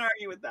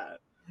argue with that.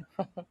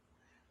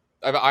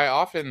 I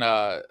often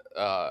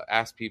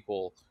ask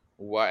people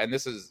what, and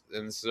this is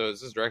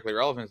directly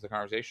relevant to the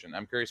conversation.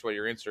 I'm curious what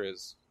your answer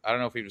is. I don't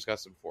know if we've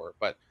discussed it before,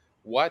 but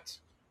what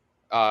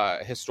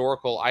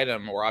historical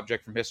item or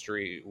object from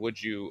history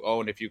would you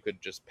own if you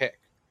could just pick?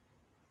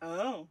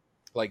 Oh,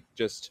 like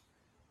just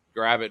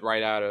grab it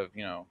right out of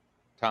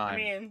time. I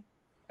mean,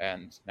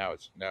 and now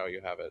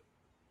you have it.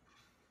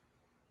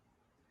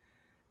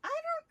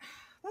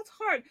 That's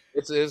hard.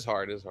 It is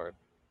hard.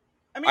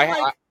 I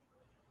mean,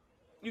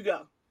 you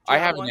go. I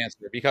have an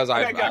answer because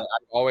I've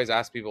always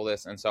asked people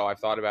this, and so I've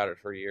thought about it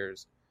for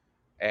years.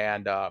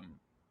 And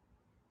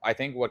I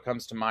think what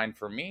comes to mind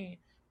for me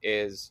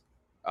is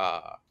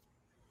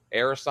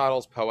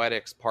Aristotle's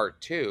Poetics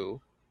Part 2.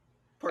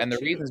 And the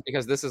reason is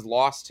because this is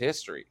lost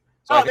history.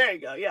 So there you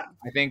go. Yeah.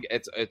 I think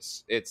it's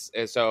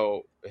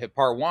so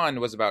Part 1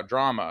 was about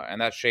drama, and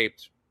that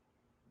shaped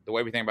the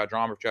way we think about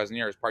drama for 2,000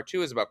 years. Part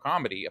 2 is about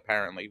comedy,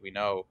 apparently, we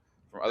know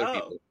from other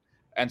people.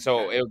 And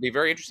so it would be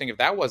very interesting if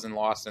that wasn't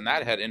lost and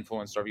that had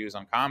influenced our views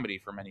on comedy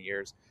for many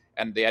years.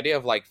 And the idea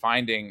of like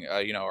finding,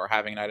 or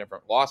having an item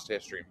from lost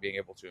history and being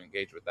able to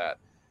engage with that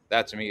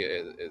to me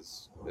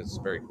is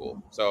very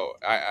cool. So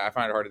I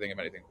find it hard to think of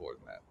anything cooler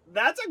than that.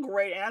 That's a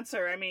great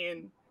answer. I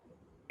mean,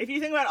 if you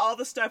think about all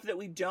the stuff that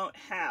we don't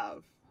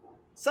have,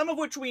 some of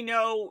which we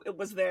know it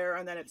was there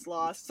and then it's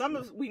lost, some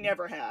of we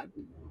never had.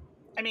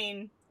 I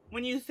mean,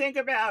 when you think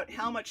about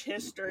how much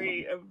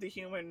history of the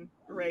human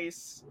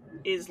race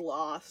is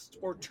lost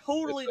or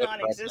totally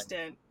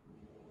non-existent,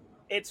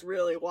 it's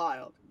really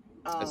wild.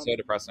 It's so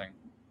depressing.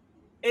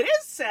 It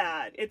is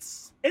sad.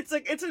 It's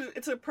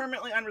a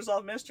permanently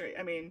unresolved mystery.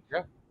 I mean,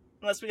 yeah.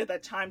 Unless we get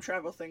that time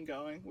travel thing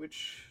going,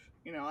 which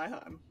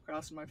I'm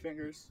crossing my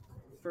fingers,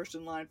 first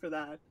in line for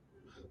that.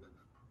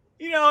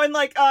 And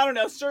like I don't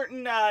know,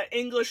 certain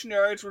English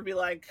nerds would be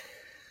like,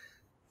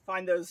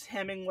 find those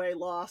Hemingway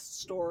lost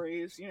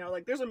stories.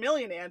 Like there's a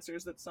million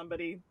answers that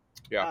somebody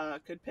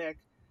could pick.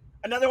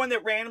 Another one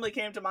that randomly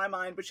came to my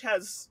mind, which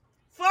has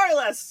far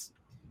less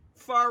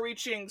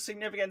far-reaching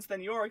significance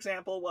than your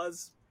example,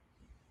 was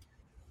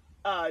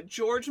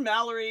George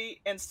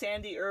Mallory and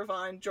Sandy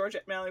Irvine. George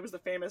Mallory was the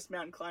famous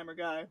mountain climber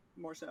guy,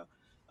 more so.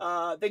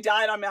 They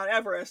died on Mount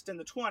Everest in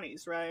the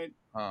 1920s, right?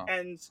 Oh.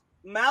 And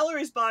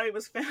Mallory's body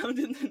was found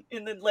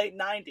in the late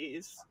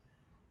 1990s.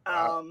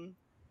 Wow.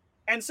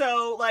 And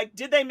so, like,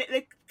 did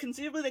they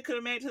conceivably they could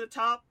have made it to the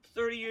top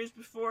 30 years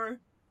before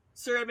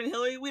Sir Edmund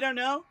Hillary? We don't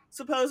know.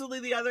 Supposedly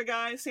the other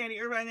guy, Sandy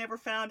Irvine, never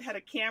found, had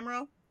a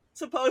camera.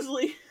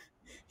 Supposedly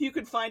you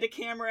could find a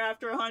camera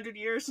after 100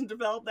 years and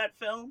develop that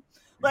film.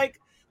 I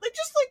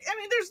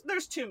mean,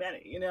 there's too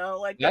many, you know.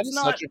 Like That that's is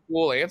not. such a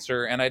cool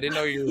answer, and I didn't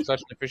know you were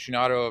such an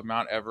aficionado of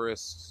Mount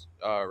Everest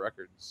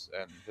records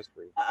and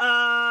history.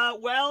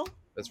 Well,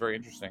 That's very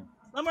interesting.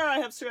 somewhere I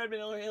have Sir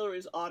Edmund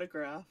Hillary's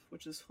autograph,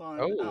 which is fun.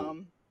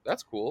 Oh,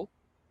 that's cool.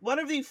 One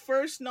of the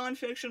first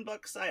nonfiction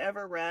books I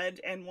ever read,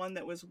 and one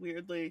that was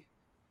weirdly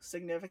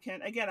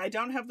significant. Again, I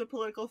don't have the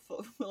political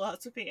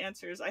philosophy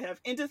answers. I have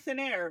Into Thin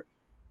Air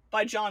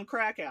by Jon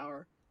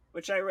Krakauer,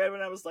 which I read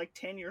when I was like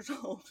 10 years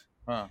old.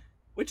 Huh.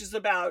 Which is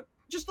about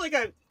just like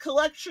a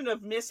collection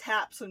of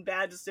mishaps and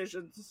bad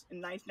decisions in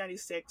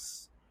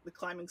 1996, the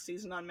climbing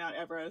season on Mount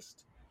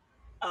Everest.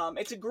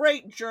 It's a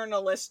great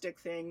journalistic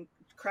thing.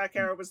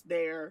 Krakauer was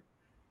there.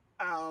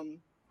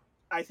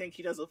 I think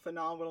he does a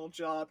phenomenal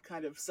job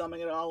kind of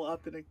summing it all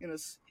up in a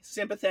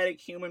sympathetic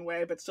human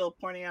way, but still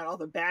pointing out all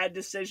the bad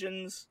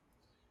decisions.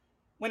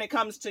 When it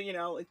comes to, you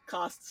know, it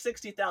costs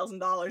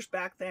 $60,000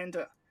 back then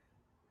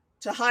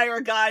to hire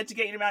a guide to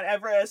get you to Mount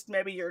Everest.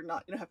 Maybe you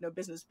have no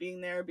business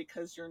being there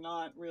because you're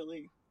not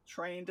really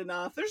trained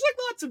enough. There's like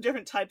lots of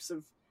different types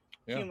of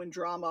human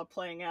drama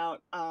playing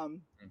out.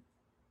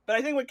 But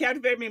I think what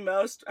captivated me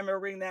most, I remember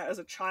reading that as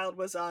a child,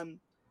 was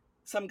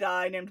some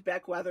guy named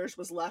Beck Weathers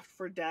was left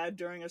for dead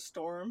during a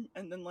storm,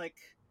 and then like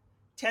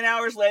 10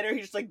 hours later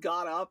he just like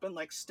got up and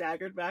like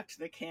staggered back to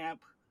the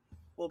camp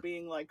while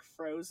being like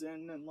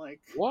frozen and like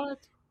what?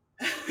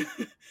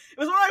 It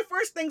was one of my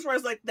first things where I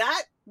was like,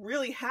 that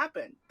really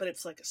happened, but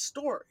it's like a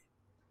story.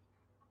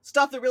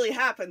 Stuff that really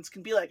happens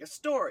can be like a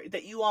story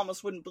that you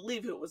almost wouldn't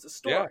believe it was a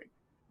story.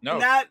 Yeah. No.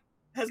 And that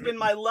has been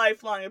my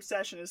lifelong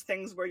obsession, is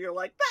things where you're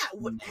like,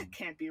 that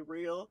can't be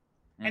real.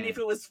 And if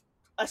it was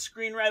a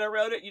screenwriter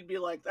wrote it, you'd be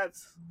like,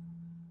 that's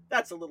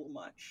a little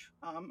much.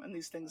 And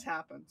these things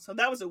happen. So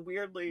that was a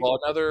weirdly... Well,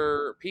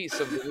 another piece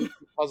of the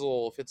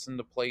puzzle fits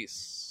into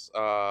place.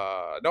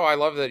 No, I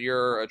love that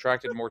you're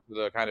attracted more to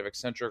the kind of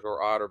eccentric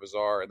or odd or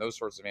bizarre, and those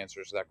sorts of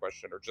answers to that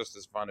question are just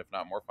as fun, if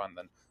not more fun,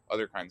 than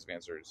other kinds of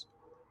answers.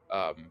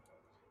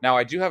 Now,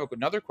 I do have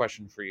another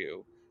question for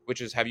you, which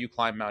is, have you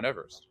climbed Mount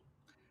Everest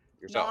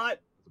yourself? Not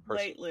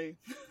lately.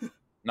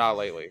 Not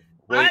lately.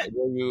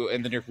 Will you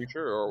in the near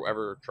future, or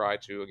ever try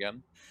to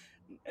again?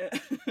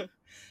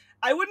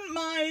 I wouldn't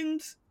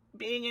mind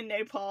being in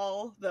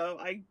Nepal, though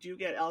I do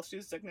get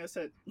altitude sickness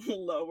at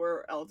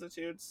lower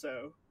altitudes,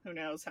 so who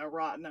knows how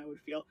rotten I would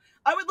feel.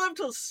 I would love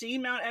to see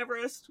Mount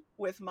Everest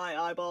with my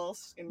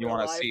eyeballs in real life. You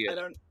want to see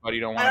it, but you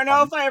don't want to. I don't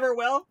know if I ever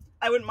will.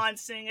 I wouldn't mind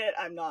seeing it.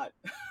 I'm not.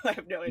 I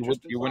have no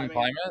interest in climbing. You wouldn't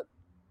climb it?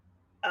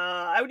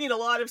 I would need a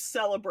lot of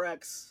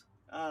Celebrex.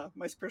 My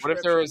prescription. What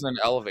if there was an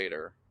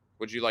elevator?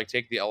 Would you like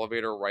take the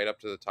elevator right up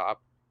to the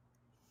top?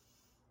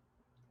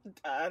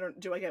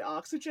 Do I get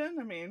oxygen?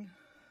 I mean,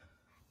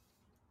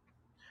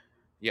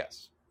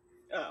 yes.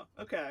 Oh,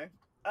 okay.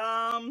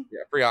 Yeah,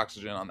 free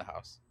oxygen on the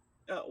house.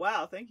 Oh,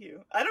 wow, thank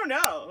you. I don't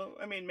know.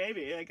 I mean,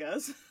 maybe, I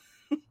guess.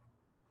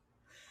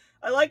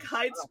 I like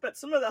heights, but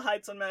some of the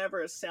heights on Mount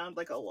Everest sound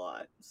like a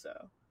lot, so.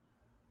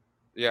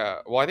 Yeah,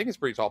 well, I think it's a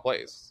pretty tall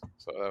place,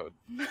 so that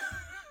would...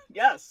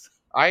 Yes.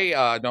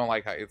 I don't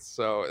like heights,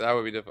 so that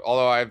would be difficult.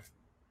 Although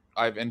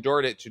I've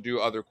endured it to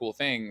do other cool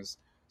things,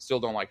 still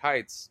don't like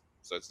heights,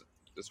 so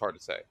it's hard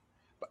to say.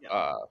 But,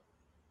 yeah.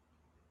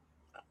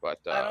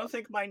 I don't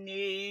think my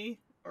knee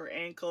or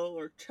ankle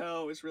or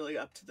toe is really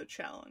up to the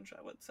challenge,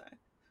 I would say.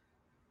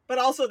 But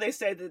also they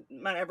say that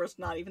Mount Everest's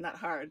not even that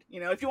hard.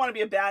 You know, if you want to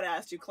be a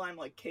badass, you climb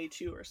like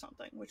K2 or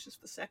something, which is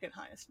the second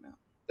highest mountain.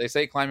 They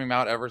say climbing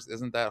Mount Everest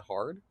isn't that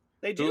hard?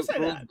 They do say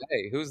that.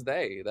 Who's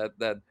they?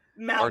 That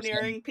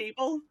mountaineering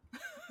people.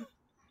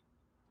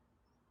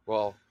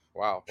 Well,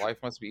 wow, life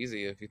must be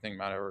easy if you think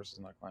Mount Everest is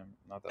not that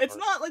hard. It's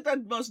not like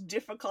the most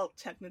difficult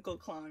technical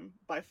climb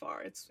by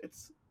far. It's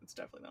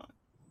definitely not.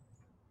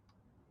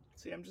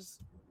 See,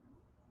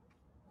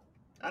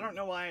 I don't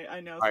know why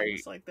I know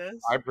things like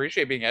this. I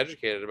appreciate being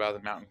educated about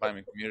the mountain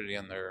climbing community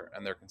and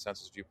their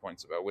consensus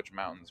viewpoints about which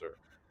mountains are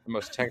the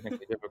most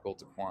technically difficult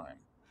to climb.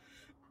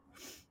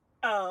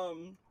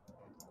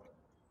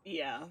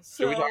 Yeah.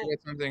 So, should we talk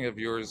about something of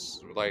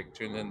yours, like,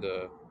 tuned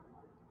into?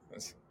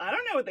 I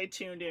don't know what they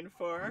tuned in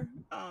for.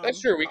 That's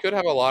true. We could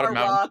have a lot of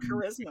mountain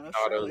charisma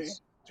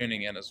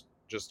tuning in as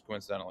just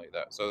coincidentally.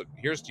 So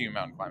here's to you,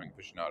 mountain climbing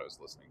aficionados,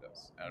 listening to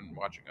us and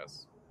watching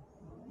us.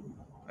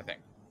 I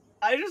think.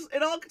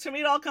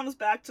 It all comes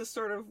back to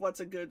sort of what's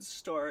a good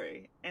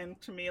story,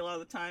 and to me, a lot of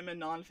the time, a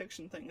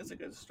nonfiction thing is a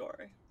good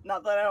story.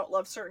 Not that I don't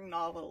love certain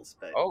novels,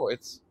 but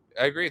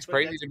I agree. It's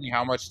crazy to me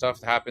how much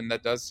stuff happened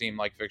that does seem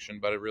like fiction,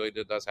 but it really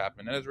does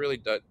happen, and it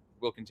really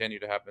will continue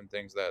to happen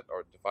things that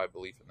defy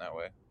belief in that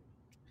way.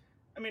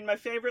 I mean, my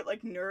favorite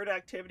like nerd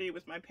activity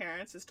with my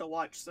parents is to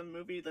watch some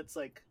movie that's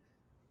like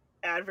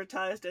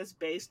advertised as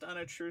based on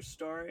a true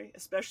story,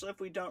 especially if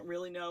we don't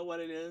really know what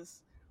it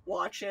is.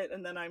 Watch it,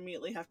 and then I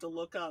immediately have to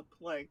look up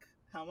like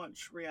how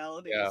much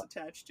reality is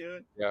attached to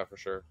it. Yeah, for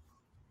sure.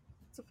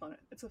 It's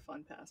a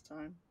fun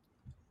pastime.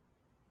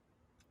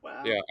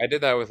 Wow. Yeah, I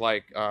did that with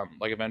like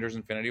Avengers: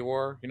 Infinity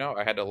War. You know,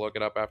 I had to look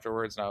it up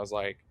afterwards, and I was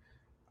like,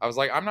 I was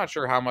like, I'm not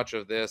sure how much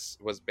of this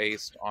was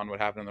based on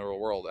what happened in the real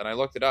world. And I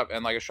looked it up,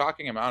 and like a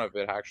shocking amount of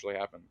it actually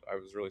happened. I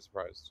was really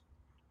surprised.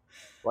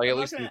 Like I'm at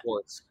not least the gonna.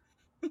 reports.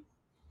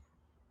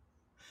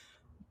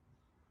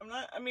 I'm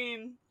not. I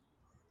mean,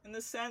 in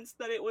the sense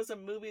that it was a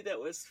movie that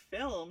was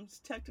filmed,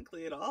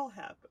 technically it all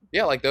happened.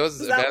 Yeah, like those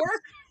Does that events,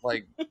 work?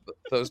 like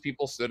those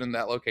people stood in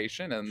that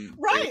location and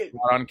Right. they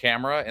got on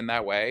camera in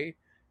that way.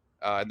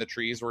 And the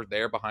trees were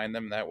there behind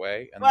them that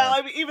way. And well,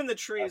 then, I mean, even the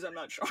trees, I'm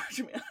not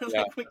charging. yeah,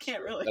 Like, we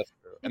can't really. That's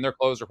true. And their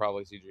clothes are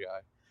probably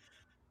CGI.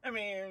 I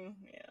mean,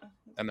 yeah.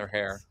 And their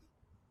hair.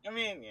 I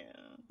mean, yeah.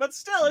 But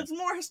still, it's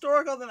more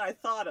historical than I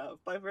thought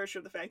of by virtue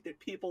of the fact that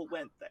people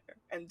went there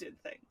and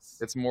did things.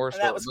 It's more. And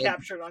that was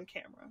captured on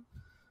camera.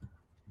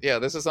 Yeah,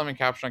 this is something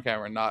captured on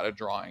camera, not a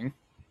drawing.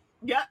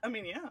 Yeah, I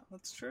mean, yeah,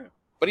 that's true.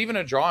 But even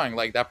a drawing,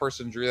 like that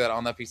person drew that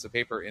on that piece of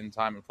paper in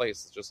time and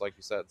place, just like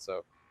you said.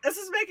 So this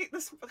is making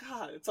this.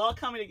 God, it's all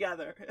coming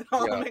together. It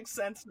all makes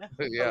sense now.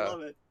 Yeah. I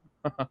love it.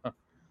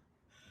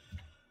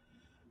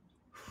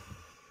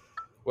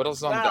 What else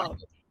is on the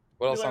docket?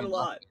 What else on a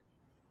lot.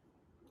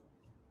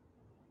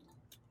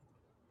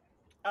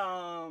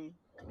 I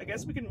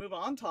guess we can move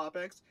on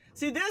topics.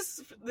 See,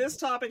 this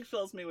topic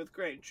fills me with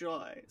great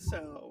joy.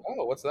 So.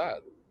 Oh, what's that?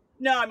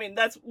 No, I mean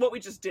that's what we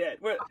just did.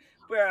 Where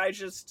I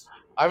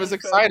was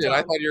excited.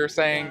 I thought you were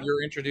saying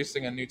you're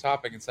introducing a new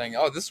topic and saying,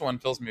 "Oh, this one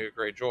fills me with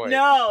great joy."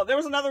 No, there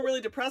was another really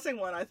depressing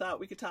one I thought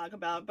we could talk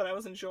about, but I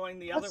was enjoying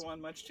the other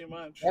one much too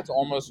much. That's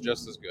almost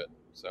just as good.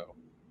 So.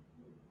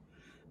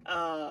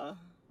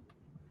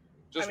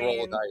 Just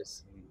roll a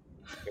dice.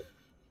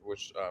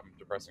 Which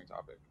depressing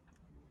topic?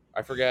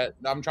 I forget.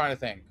 I'm trying to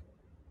think.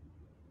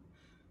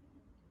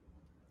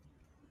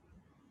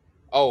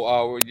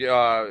 Oh,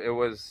 it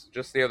was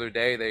just the other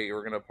day they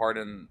were gonna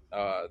pardon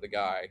the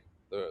guy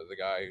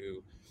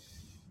who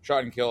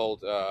shot and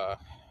killed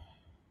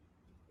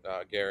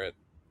Garrett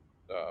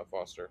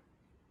Foster.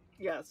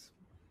 Yes.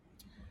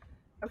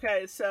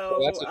 Okay,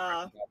 so that's a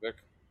topic.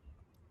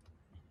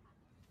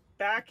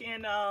 Back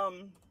in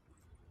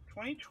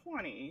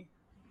 2020.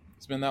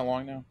 It's been that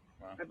long now?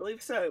 Wow. I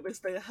believe so. It was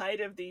the height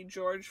of the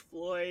George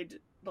Floyd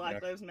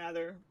Black Lives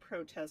Matter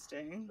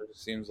protesting. It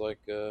seems like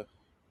not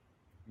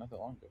that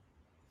long ago.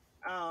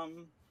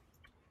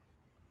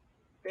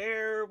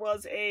 There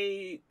was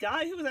a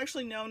guy who was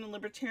actually known in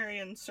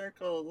libertarian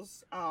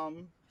circles,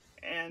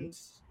 and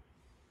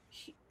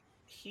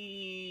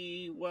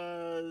he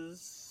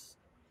was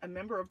a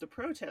member of the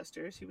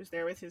protesters. He was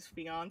there with his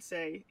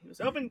fiance. He was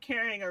open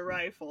carrying a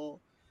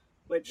rifle,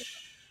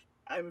 which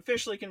I'm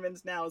officially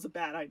convinced now is a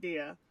bad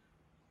idea.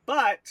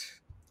 But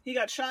he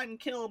got shot and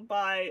killed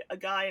by a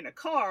guy in a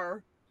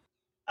car,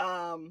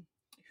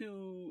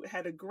 who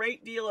had a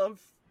great deal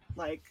of,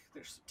 like,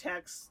 there's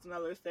texts and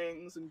other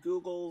things and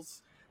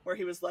Googles where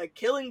he was, like,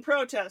 killing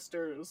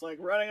protesters, like,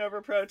 running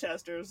over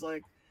protesters,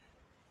 like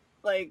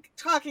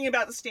talking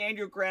about the stand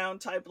your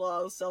ground type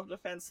laws,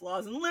 self-defense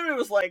laws, and literally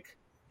was like,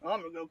 oh,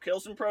 I'm gonna go kill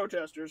some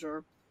protesters,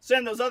 or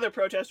send those other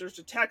protesters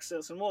to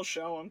Texas and we'll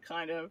show them,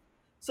 kind of.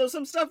 So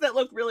some stuff that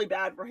looked really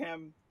bad for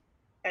him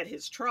at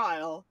his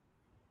trial.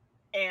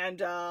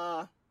 And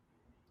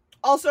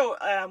also,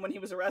 when he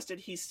was arrested,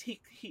 he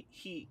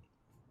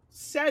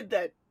said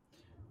that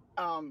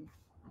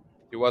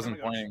he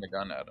wasn't pointing the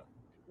gun at him.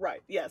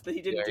 Right. Yes, that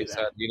he didn't do that.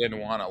 Said he didn't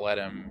want to let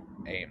him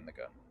aim the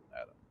gun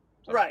at him.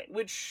 So right,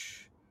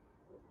 which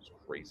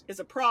crazy. Is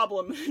a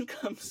problem when it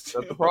comes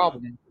to that's a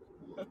problem.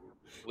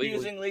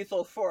 Using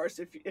lethal force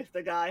if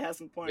the guy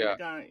hasn't pointed a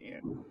gun at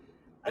you.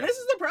 And this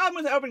is the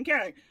problem with open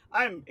carrying.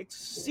 I'm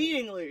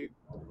exceedingly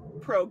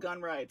pro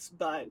gun rights,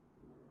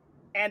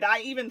 and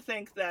I even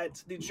think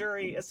that the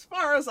jury, as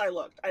far as I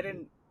looked, I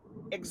didn't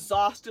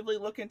exhaustively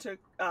look into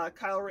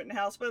Kyle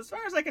Rittenhouse, but as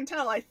far as I can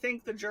tell, I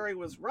think the jury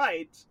was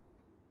right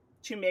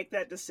to make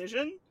that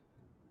decision,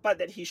 but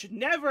that he should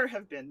never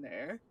have been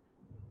there.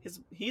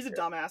 He's a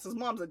dumbass, his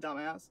mom's a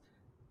dumbass,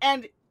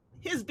 and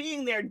his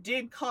being there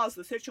did cause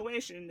the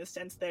situation in the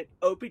sense that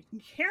open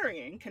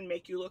carrying can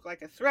make you look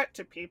like a threat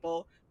to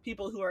people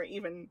who are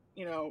even,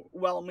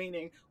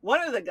 well-meaning.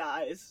 One of the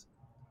guys,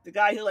 the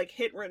guy who,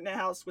 hit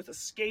Rittenhouse with a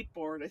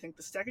skateboard, I think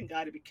the second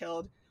guy to be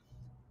killed,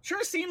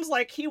 sure seems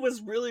like he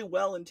was really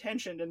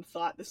well-intentioned and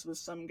thought this was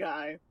some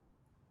guy,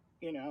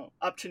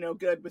 up to no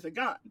good with a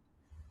gun.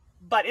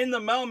 But in the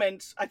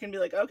moment, I can be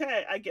like,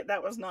 okay, I get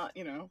that was not,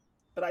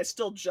 but I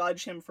still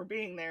judge him for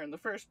being there in the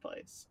first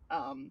place.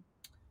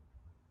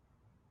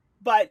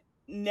 But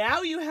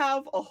now you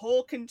have a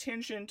whole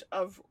contingent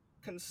of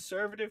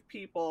conservative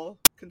people,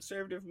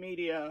 conservative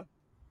media,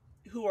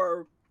 who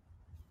are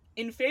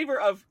in favor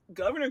of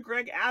Governor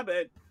Greg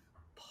Abbott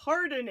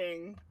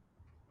pardoning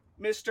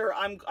Mr.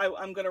 I'm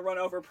going to run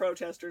over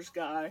protesters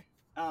guy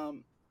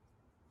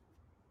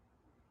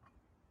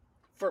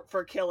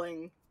for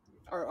killing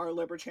our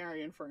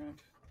libertarian friend.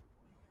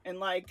 And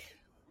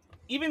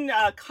even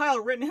Kyle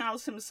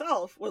Rittenhouse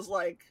himself was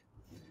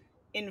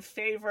in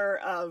favor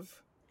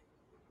of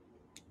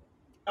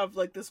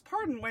this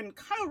pardon, when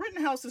Kyle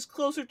Rittenhouse is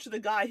closer to the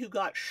guy who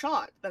got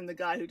shot than the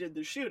guy who did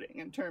the shooting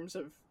in terms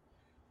of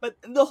But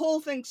the whole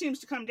thing seems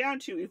to come down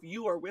to, if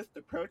you are with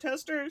the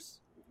protesters,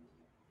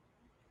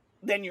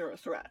 then you're a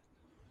threat.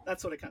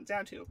 That's what it comes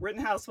down to.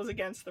 Rittenhouse was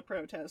against the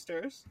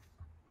protesters.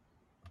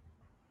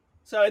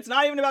 So it's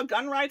not even about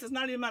gun rights. It's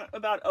not even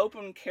about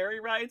open carry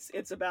rights.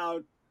 It's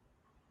about,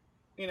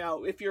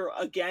 if you're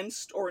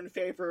against or in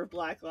favor of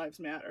Black Lives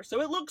Matter.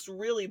 So it looks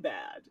really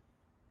bad.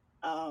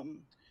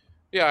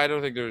 Yeah, I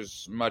don't think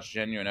there's much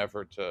genuine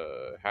effort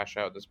to hash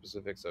out the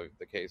specifics of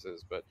the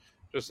cases, but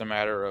just a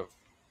matter of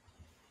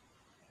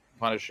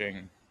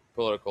punishing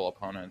political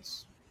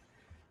opponents.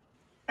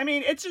 I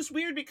mean, it's just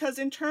weird because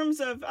in terms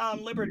of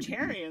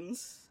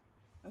libertarians,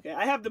 okay,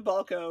 I have the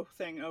Balco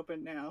thing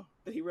open now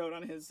that he wrote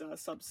on his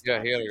Substack.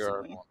 Yeah, he had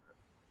recently.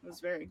 It was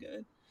very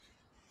good.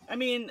 I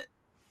mean,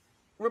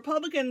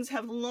 Republicans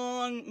have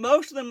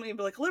most of them be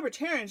like,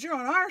 libertarians, you're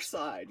on our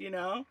side,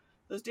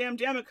 Those damn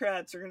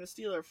Democrats are going to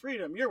steal our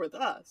freedom. You're with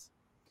us.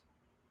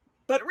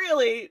 But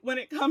really, when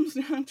it comes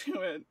down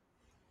to it,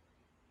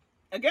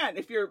 again,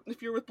 if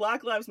you're with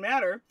Black Lives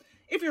Matter,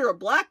 if you're a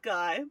black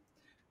guy,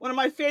 one of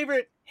my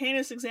favorite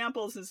heinous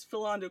examples is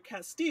Philando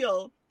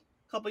Castile.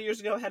 A couple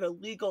years ago, had a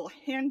legal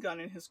handgun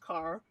in his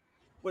car,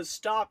 was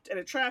stopped at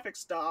a traffic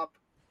stop,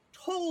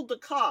 told the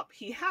cop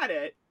he had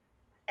it,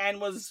 and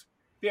was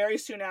very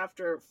soon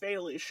after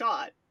fatally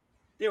shot.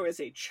 There was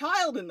a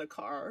child in the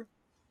car.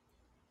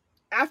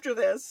 After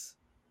this,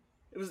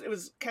 it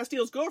was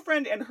Castile's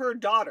girlfriend and her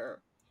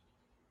daughter.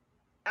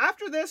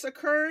 After this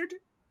occurred,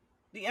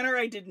 the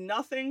NRA did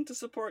nothing to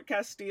support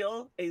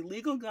Castile, a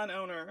legal gun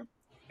owner.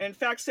 And in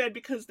fact, said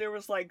because there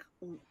was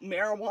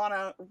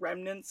marijuana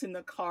remnants in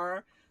the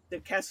car,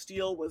 that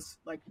Castile was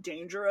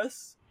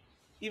dangerous.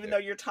 Even though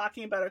you're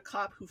talking about a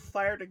cop who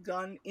fired a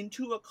gun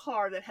into a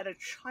car that had a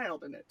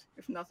child in it,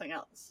 if nothing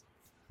else.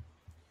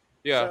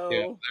 Yeah.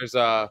 There's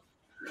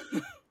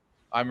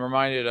I'm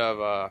reminded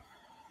of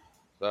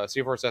the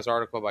C4SS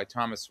article by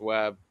Thomas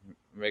Webb.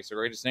 Makes a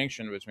great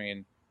distinction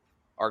between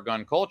our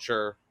gun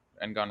culture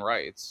and gun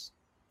rights.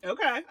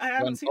 Okay, I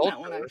haven't seen that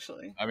one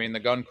actually. I mean, the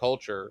gun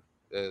culture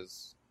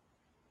is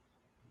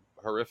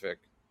horrific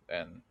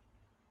and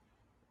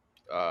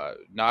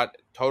not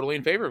totally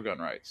in favor of gun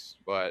rights,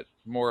 but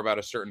more about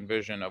a certain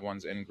vision of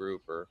one's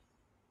in-group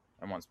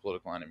and one's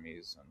political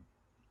enemies. And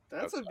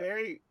that's I'm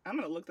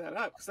going to look that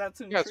up because that's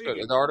intriguing. Yeah, it's good.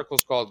 The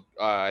article's called,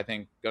 I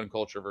think, Gun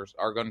Culture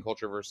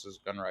versus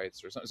Gun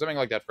Rights, or something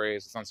like that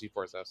phrase. It's on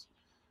C4SS.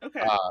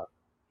 Okay. I'm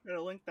going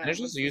to link that. And it's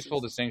just a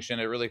useful distinction.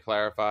 It really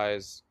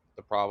clarifies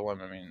the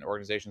problem. I mean,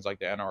 organizations like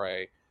the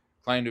NRA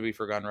claim to be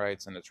for gun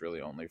rights, and it's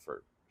really only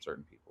for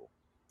certain people.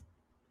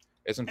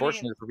 It's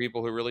unfortunate for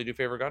people who really do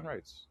favor gun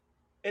rights.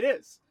 It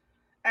is.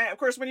 And of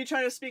course, when you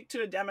try to speak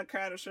to a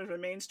Democrat or sort of a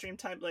mainstream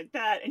type like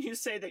that, and you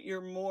say that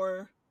you're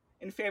more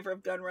in favor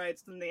of gun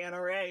rights than the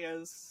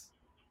NRA is,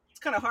 it's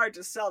kind of hard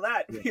to sell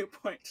that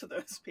viewpoint to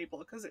those people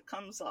because it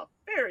comes off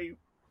very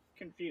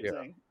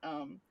confusing.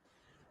 Yeah.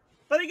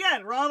 But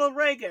again, Ronald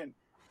Reagan,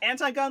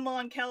 anti-gun law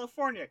in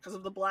California because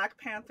of the Black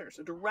Panthers,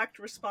 a direct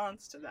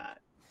response to that.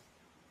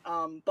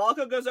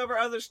 Balco goes over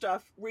other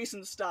stuff,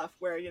 recent stuff,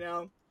 where,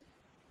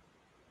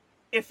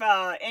 if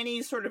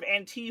any sort of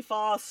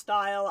Antifa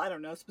style, I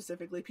don't know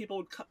specifically,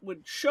 people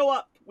would show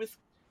up with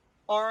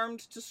armed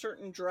to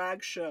certain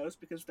drag shows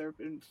because there have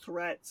been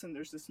threats and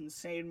there's this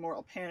insane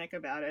moral panic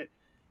about it,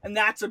 and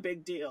that's a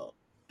big deal.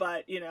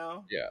 But the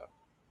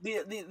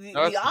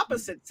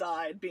opposite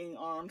side being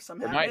armed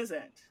somehow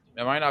isn't.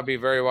 It might not be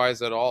very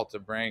wise at all to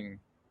bring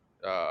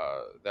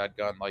that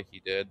gun like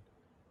he did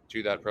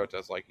to that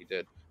protest like he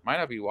did. Might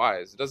not be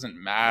wise. It doesn't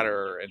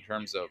matter in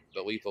terms of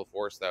the lethal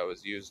force that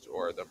was used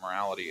or the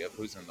morality of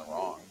who's in the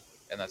wrong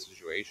in that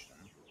situation.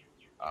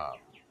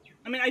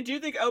 I mean, I do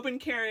think open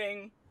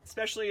carrying,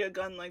 especially a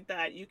gun like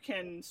that, you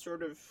can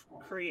sort of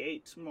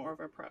create more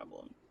of a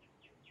problem.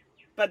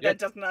 But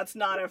that's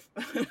not a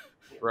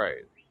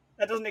right.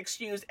 That doesn't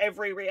excuse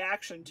every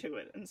reaction to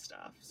it and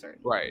stuff.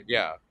 Certainly. Right.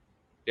 Yeah.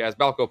 Yeah. As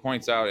Balco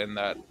points out in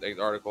that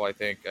article, I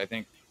think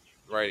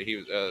right. He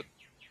was.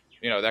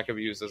 That could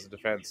be used as a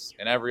defense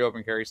in every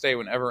open carry state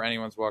whenever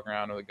anyone's walking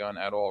around with a gun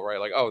at all, right?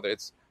 Like,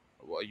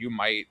 you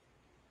might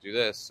do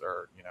this,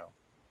 or,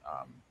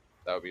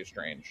 that would be a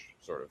strange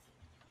sort of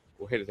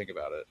way to think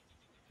about it.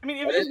 I mean,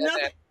 if there's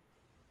nothing...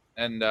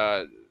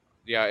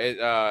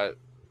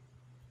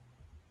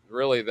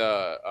 really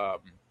the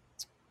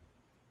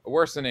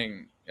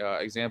worsening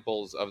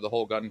examples of the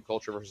whole gun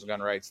culture versus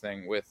gun rights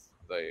thing with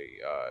the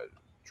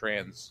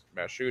trans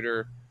mass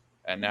shooter,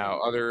 and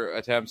now other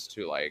attempts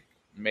to,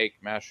 make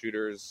mass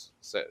shooters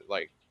say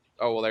they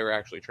were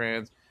actually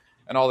trans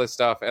and all this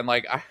stuff, and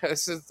I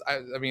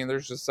mean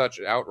there's just such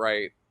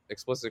outright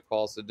explicit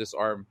calls to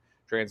disarm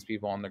trans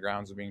people on the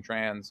grounds of being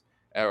trans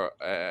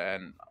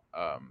and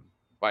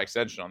by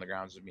extension on the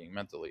grounds of being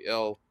mentally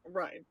ill,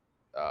 right?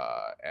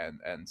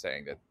 And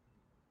saying that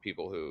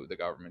people who the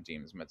government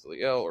deems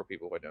mentally ill or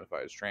people who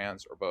identify as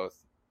trans or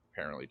both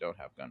apparently don't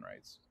have gun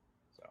rights.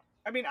 So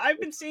I mean, I've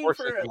been seeing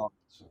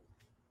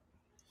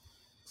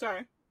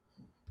Sorry.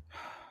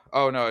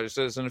 Oh, no, it's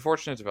an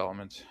unfortunate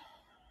development.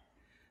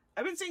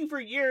 I've been seeing for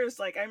years,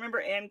 like, I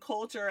remember Ann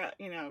Coulter,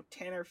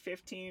 10 or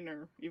 15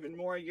 or even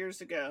more years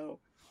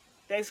ago,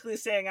 basically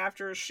saying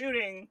after a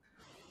shooting,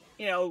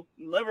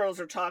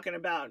 liberals are talking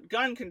about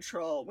gun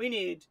control. We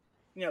need,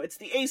 it's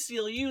the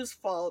ACLU's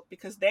fault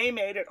because they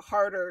made it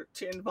harder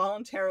to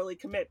involuntarily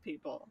commit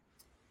people.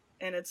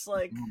 And it's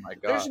like, Oh my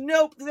God.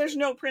 there's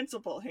no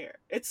principle here.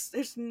 It's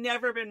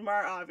never been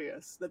more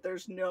obvious that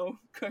there's no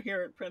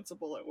coherent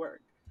principle at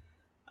work.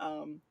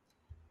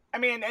 I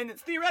mean, and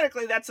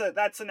theoretically, that's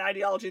an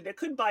ideology that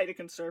could bite a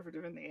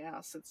conservative in the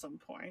ass at some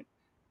point,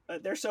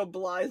 but they're so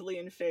blithely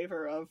in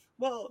favor of,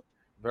 well,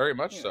 very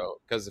much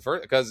so, because it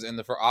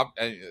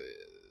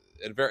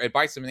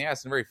bites them in the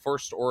ass in a very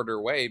first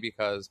order way,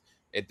 because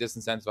it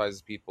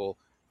disincentivizes people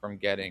from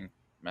getting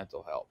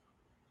mental help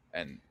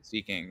and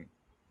seeking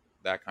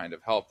that kind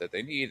of help that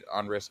they need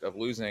on risk of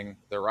losing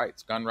their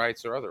rights, gun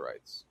rights or other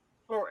rights.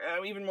 Or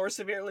even more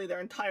severely, their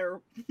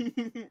entire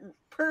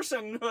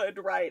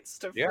personhood rights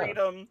to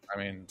freedom,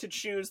 to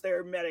choose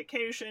their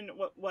medication,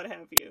 what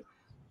have you.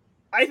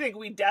 I think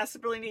we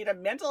desperately need a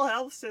mental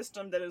health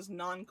system that is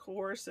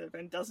non-coercive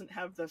and doesn't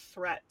have the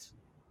threat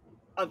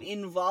of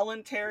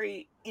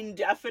involuntary,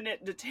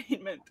 indefinite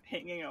detainment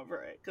hanging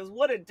over it. Because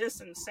what a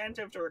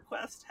disincentive to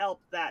request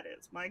help that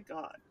is. My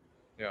God.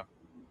 Yeah.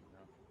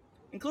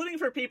 Including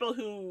for people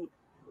who,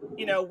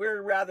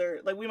 we're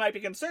rather, like, we might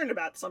be concerned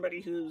about somebody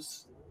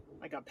who's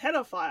like a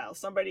pedophile,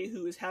 somebody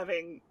who's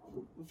having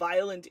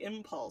violent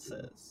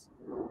impulses.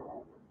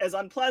 As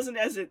unpleasant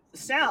as it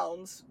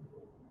sounds,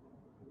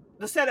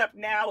 the setup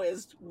now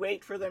is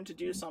wait for them to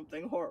do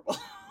something horrible.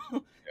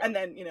 And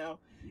then,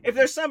 if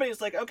there's somebody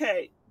who's like,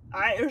 okay,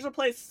 there's a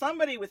place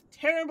somebody with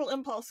terrible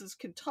impulses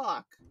can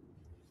talk,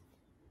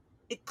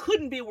 it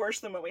couldn't be worse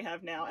than what we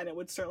have now, and it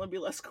would certainly be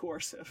less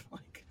coercive.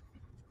 Like,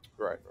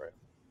 right.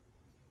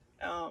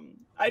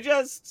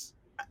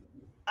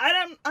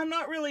 I'm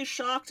not really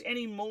shocked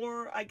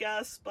anymore, I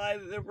guess, by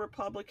the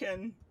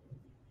Republican,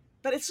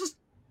 but it's just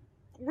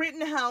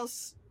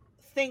Rittenhouse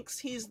thinks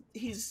he's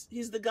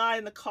the guy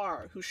in the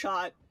car who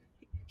shot.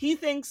 He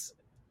thinks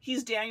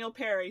he's Daniel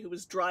Perry, who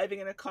was driving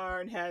in a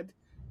car and had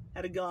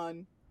a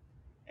gun,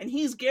 and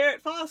he's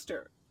Garrett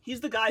Foster.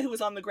 He's the guy who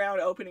was on the ground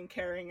opening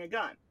carrying a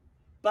gun.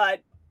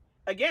 But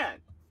again,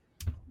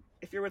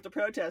 if you're with the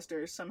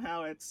protesters,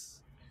 somehow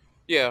it's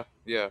yeah,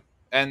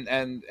 and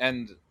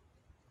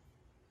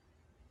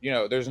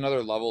there's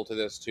another level to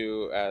this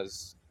too,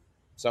 as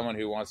someone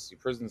who wants to see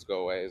prisons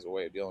go away as a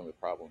way of dealing with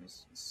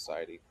problems in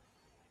society.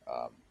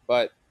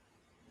 But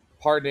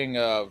pardoning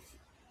of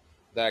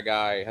that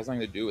guy has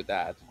nothing to do with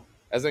that,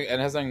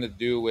 and has nothing to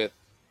do with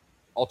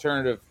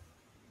alternative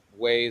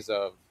ways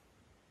of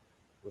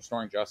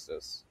restoring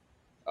justice.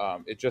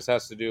 It just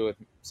has to do with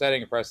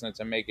setting a precedent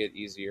to make it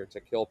easier to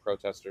kill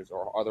protesters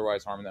or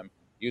otherwise harm them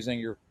using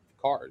your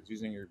cars,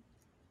 using your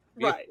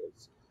vehicles. Right.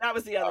 That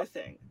was the other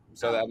thing.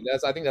 So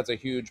I think that's a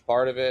huge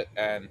part of it,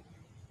 and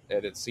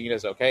it's seen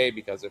as okay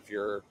because if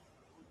you're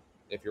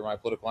my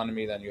political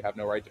enemy, then you have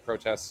no right to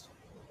protest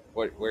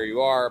where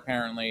you are,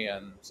 apparently,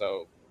 and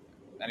so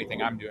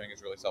anything I'm doing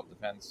is really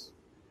self-defense.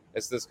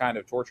 It's this kind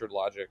of tortured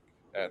logic,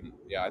 and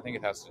I think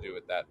it has to do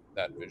with that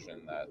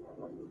vision.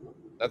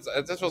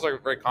 This was like a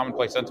very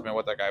commonplace sentiment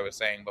what that guy was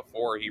saying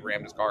before he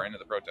rammed his car into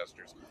the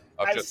protesters.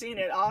 I've seen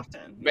it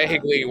often.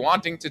 Vaguely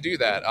wanting to do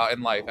that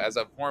in life as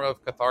a form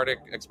of cathartic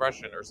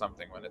expression or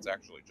something, when it's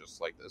actually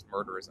just like this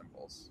murderous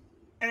impulse.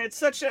 And it's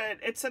such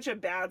a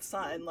bad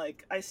sign.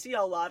 Like, I see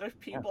a lot of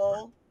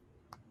people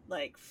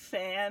like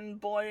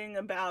fanboying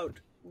about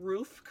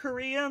roof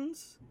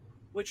Koreans,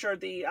 which are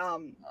the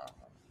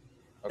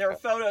there are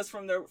photos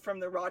from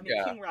the Rodney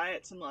King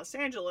riots in Los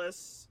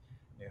Angeles.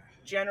 Yeah.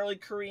 Generally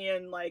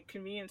Korean, like,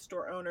 convenience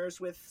store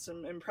owners with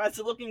some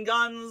impressive looking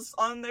guns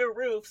on their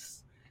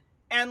roofs.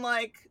 And,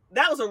 like,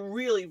 that was a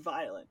really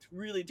violent,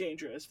 really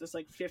dangerous. There's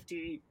like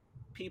 50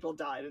 people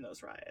died in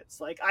those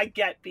riots. Like, I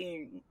get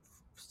being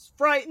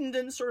frightened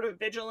and sort of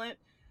vigilant,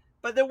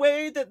 but the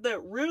way that the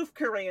roof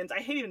Koreans,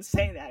 I hate even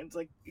saying that, it's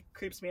like, it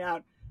creeps me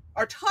out,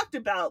 are talked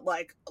about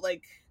like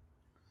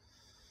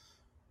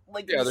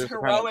this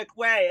heroic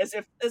way, as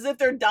if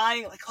they're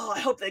dying, like, oh, I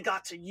hope they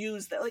got to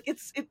use that. Like,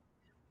 it's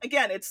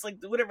like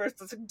whatever,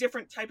 it's a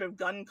different type of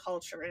gun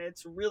culture, and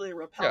it's really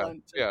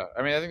repellent. Yeah.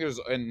 I mean, I think there's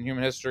in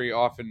human history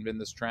often been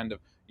this trend of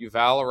you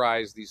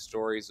valorize these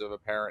stories of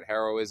apparent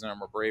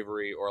heroism or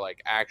bravery or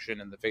like action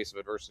in the face of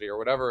adversity or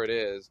whatever it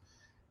is,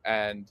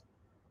 and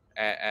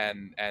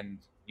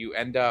you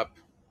end up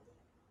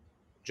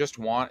just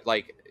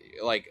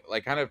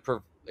it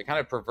kind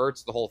of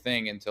perverts the whole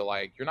thing into,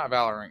 like, you're not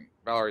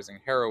valorizing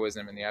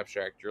heroism in the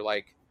abstract. You're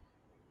like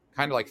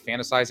kind of like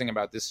fantasizing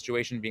about this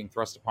situation being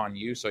thrust upon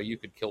you so you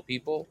could kill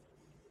people.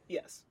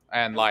 Yes.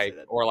 And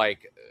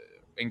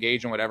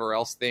engage in whatever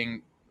else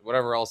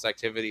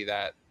activity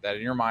that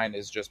in your mind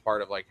is just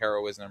part of like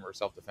heroism or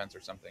self-defense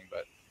or something,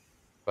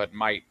 but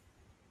might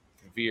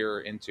veer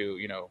into,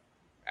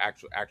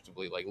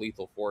 actively like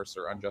lethal force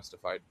or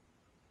unjustified,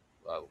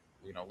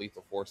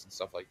 lethal force and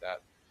stuff like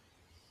that.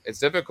 It's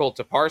difficult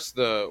to parse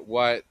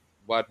what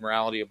what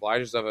morality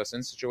obliges of us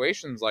in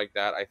situations like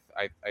that.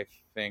 I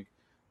think,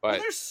 but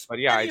there's but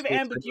yeah, I plenty of know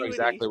ambiguity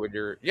exactly what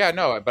you're. Yeah,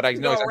 no, but I to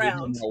know go exactly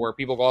around. where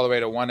people go all the way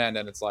to one end,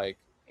 and it's like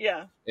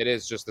Yeah, it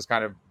is just this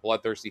kind of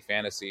bloodthirsty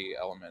fantasy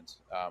element,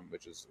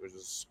 which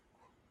is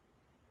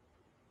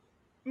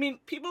I mean,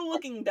 people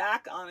looking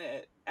back on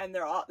it, and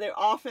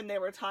they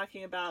were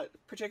talking about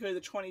particularly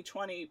the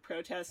 2020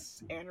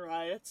 protests and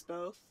riots,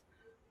 both.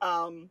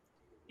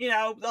 You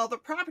know, all the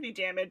property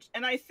damage,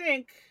 and I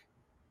think,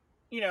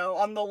 you know,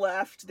 on the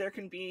left there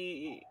can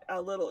be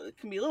a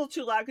little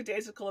too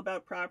lackadaisical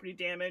about property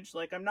damage.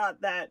 Like, I'm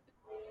not that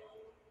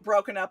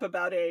broken up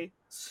about a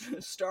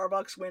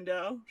Starbucks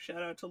window.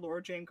 Shout out to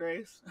Laura Jane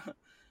Grace.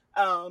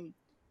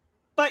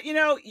 But you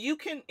know, you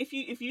can, if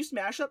you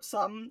smash up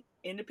some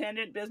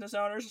independent business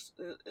owner's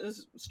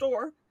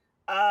store,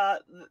 uh,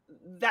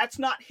 that's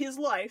not his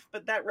life,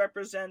 but that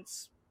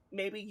represents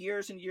maybe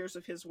years and years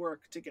of his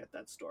work to get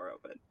that store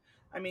open.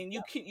 I mean,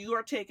 you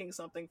are taking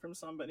something from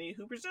somebody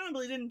who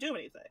presumably didn't do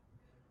anything.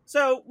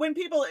 So when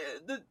people,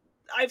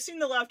 I've seen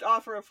the left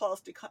offer a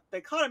false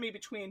dichotomy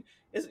between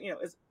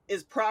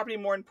is property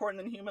more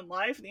important than human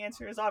life? And the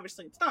answer is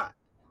obviously it's not.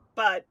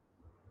 But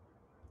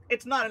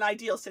it's not an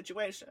ideal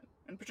situation,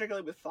 and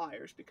particularly with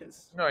fires,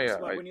 because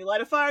when you light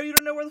a fire, you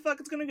don't know where the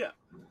fuck it's gonna go.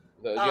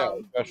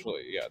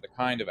 Especially the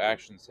kind of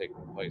actions taking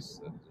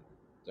place that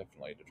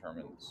definitely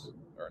determines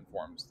or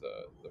informs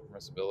the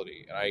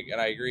permissibility.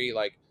 And I agree.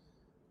 Like,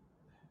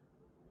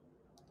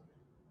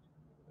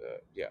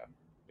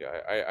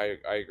 I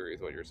agree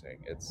with what you're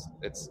saying.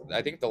 It's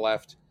I think the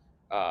left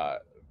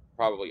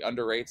probably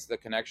underrates the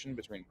connection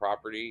between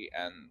property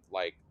and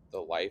like the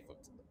life of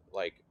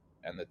like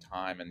and the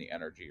time and the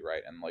energy,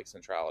 right? And like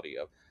centrality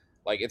of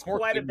like it's more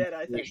quite clear a bit,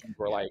 I think.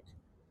 Where like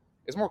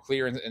it's more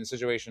clear in a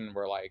situation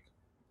where like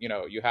you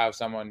know you have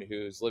someone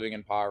who's living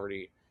in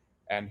poverty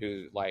and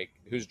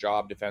whose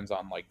job depends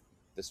on like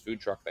this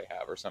food truck they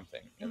have or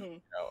something, and, you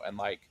know, and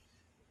like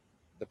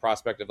the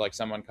prospect of like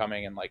someone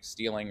coming and like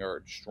stealing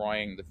or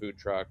destroying the food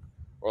truck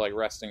or like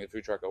wresting the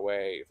food truck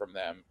away from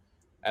them,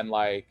 and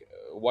like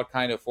what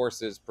kind of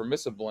force is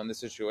permissible in this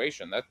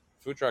situation. That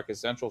food truck is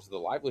central to the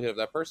livelihood of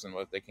that person.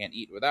 What, they can't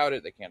eat without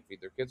it, they can't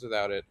feed their kids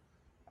without it.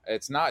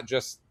 It's not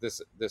just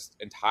this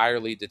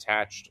entirely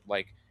detached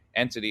like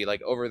entity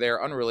like over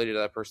there unrelated to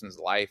that person's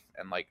life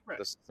and like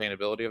the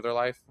sustainability of their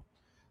life.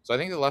 So I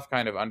think the left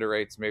kind of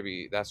underrates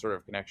maybe that sort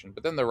of connection,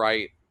 but then the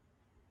right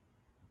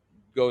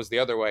goes the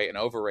other way and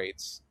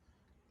overrates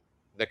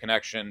the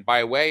connection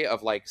by way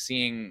of like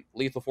seeing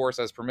lethal force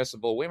as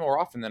permissible way more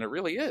often than it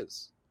really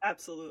is.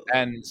 Absolutely.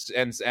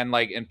 And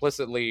like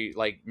implicitly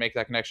like make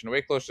that connection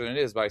way closer than it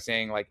is by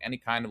saying like any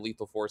kind of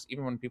lethal force,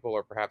 even when people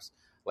are perhaps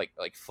like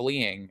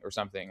fleeing or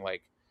something,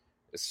 like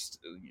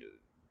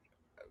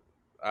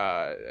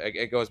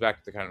it goes back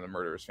to the kind of the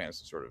murderous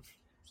fantasy sort of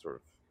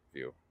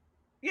view.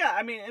 Yeah,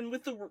 I mean, and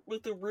with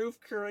the roof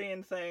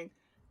Korean thing,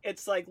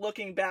 it's like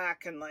looking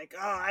back and like,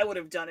 oh, I would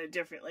have done it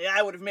differently.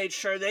 I would have made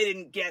sure they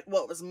didn't get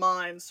what was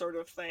mine, sort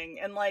of thing.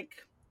 And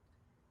like,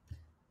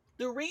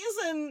 the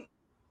reason,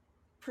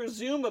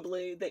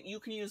 presumably, that you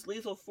can use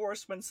lethal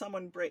force when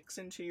someone breaks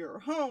into your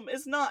home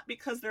is not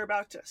because they're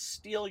about to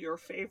steal your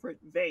favorite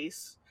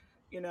vase,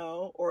 you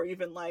know, or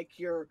even like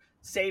your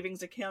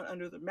savings account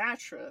under the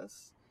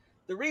mattress.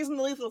 The reason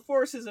the lethal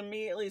force is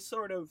immediately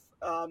sort of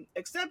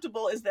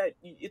acceptable is that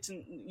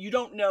you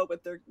don't know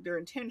what their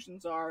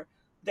intentions are.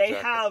 They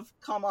have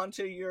come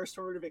onto your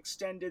sort of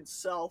extended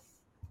self,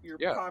 your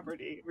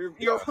property,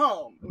 your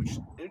home,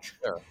 which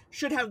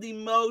should have the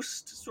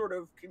most sort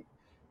of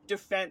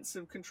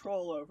defensive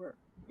control over,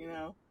 you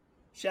know.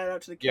 Shout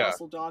out to the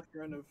Castle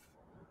Doctrine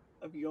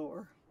of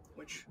Yore,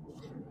 which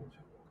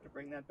to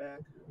bring that back.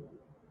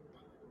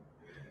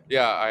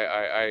 Yeah,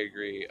 I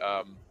agree.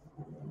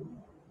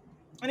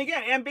 And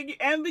again,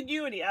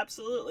 ambiguity,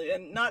 absolutely,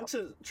 and not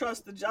to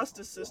trust the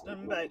justice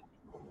system, but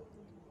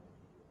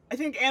I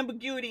think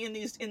ambiguity in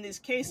these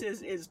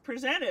cases is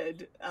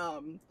presented,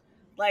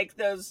 like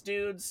those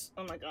dudes.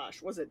 Oh my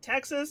gosh, was it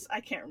Texas? I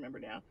can't remember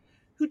now.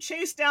 Who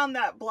chased down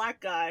that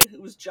black guy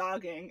who was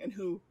jogging and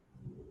who,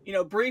 you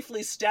know,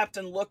 briefly stepped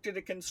and looked at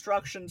a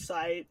construction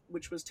site,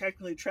 which was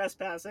technically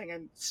trespassing,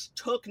 and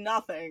took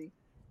nothing.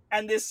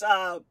 And these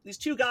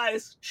two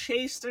guys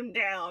chased him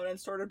down and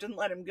sort of didn't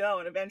let him go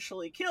and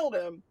eventually killed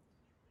him.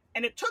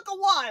 And it took a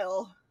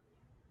while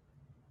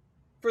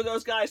for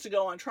those guys to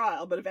go on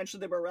trial, but eventually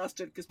they were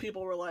arrested because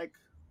people were like,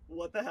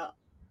 what the hell?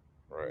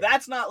 Right.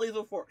 That's not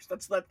lethal force.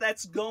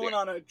 That's going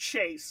on a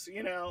chase,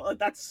 you know?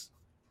 That's...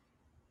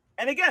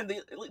 And again,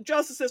 the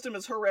justice system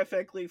is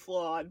horrifically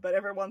flawed, but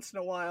every once in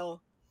a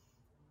while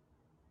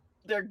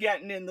they're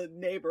getting in the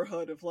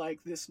neighborhood of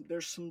like this.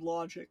 There's some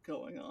logic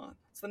going on.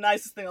 It's the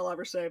nicest thing I'll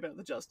ever say about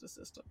the justice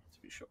system, to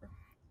be sure.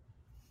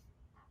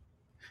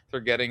 They're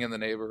getting in the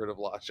neighborhood of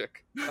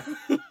logic.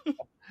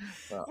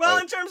 Well,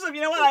 in terms of,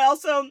 you know what, I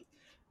also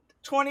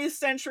 20th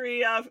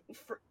century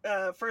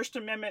First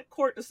Amendment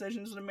court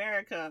decisions in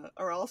America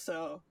are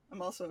also,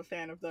 I'm also a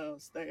fan of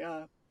those.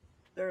 They're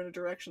in a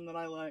direction that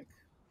I like.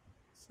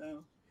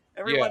 So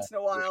every once in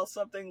a while,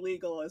 something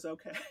legal is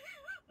okay.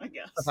 I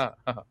guess.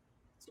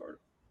 Sort of.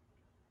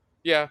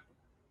 Yeah.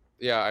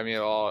 I mean,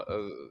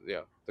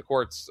 the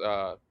courts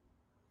have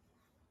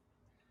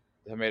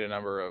made a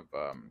number of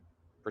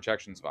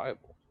protections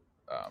viable,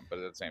 but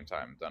at the same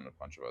time done a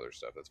bunch of other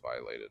stuff that's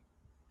violated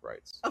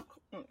rights. Of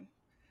course.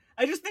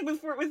 I just think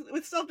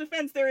with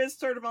self-defense, there is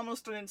sort of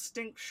almost an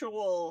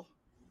instinctual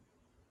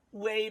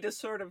way to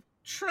sort of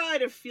try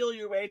to feel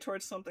your way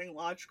towards something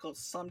logical.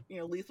 Some,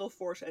 lethal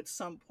force at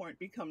some point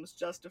becomes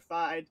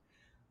justified,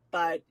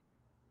 but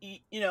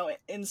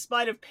in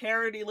spite of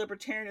parody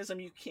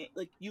libertarianism,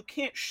 you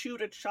can't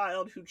shoot a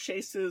child who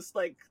chases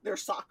like their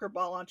soccer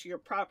ball onto your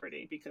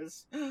property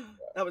because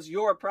that was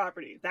your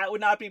property. That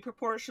would not be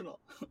proportional.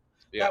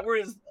 Yeah. That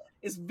word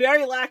is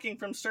very lacking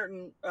from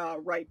certain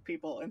right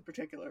people, in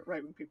particular,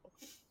 right-wing people.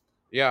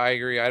 Yeah, I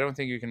agree. I don't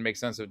think you can make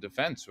sense of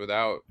defense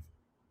without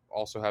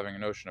also having a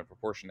notion of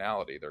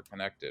proportionality. They're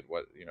connected.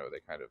 They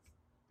kind of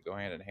go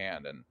hand in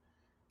hand,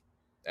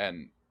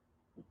 and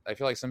I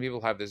feel like some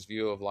people have this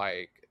view of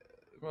like,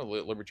 well,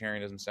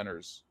 libertarianism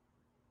centers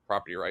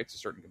property rights, a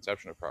certain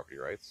conception of property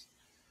rights.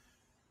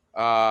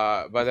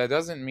 But that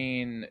doesn't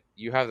mean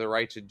you have the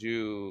right to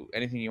do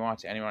anything you want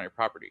to anyone on your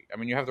property. I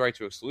mean, you have the right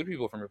to exclude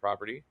people from your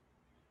property,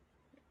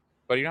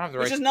 but you don't have the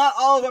right. Which is not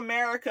all of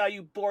America,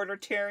 you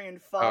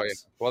bordertarian fucks. Oh yeah.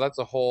 Well, that's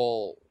a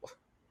whole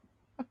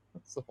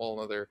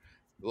other.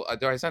 Do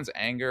I sense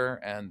anger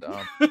and?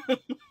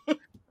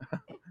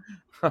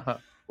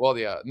 Well,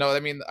 yeah. No, I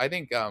mean, I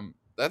think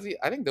I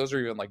think those are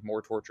even like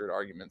more tortured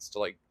arguments to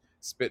like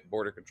spit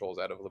border controls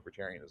out of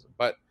libertarianism,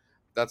 but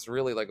that's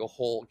really like a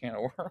whole can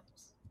of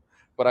worms.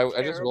 But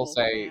I just will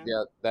say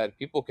that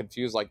people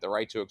confuse like the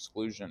right to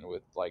exclusion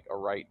with like a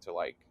right to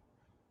like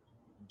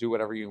do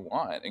whatever you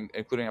want,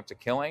 including up to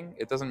killing.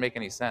 It doesn't make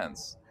any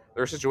sense.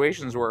 There are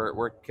situations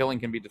where killing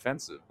can be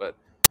defensive, but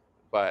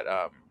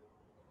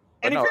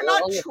and if you're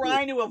not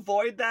trying to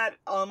avoid that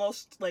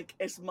almost like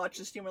as much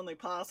as humanly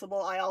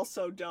possible, I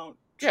also don't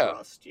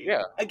trust you.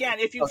 Yeah. Again,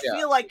 if you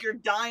feel like you're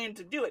dying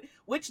to do it,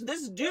 which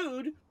this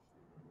dude,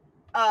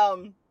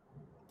 the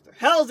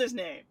hell's his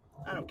name?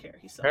 I don't care.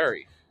 He sucks.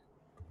 Perry.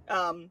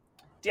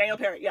 Daniel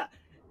Perry. Yeah.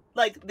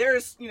 Like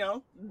there's,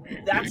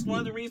 that's one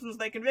of the reasons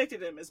they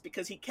convicted him is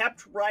because he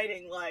kept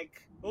writing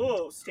like,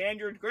 oh, stand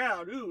your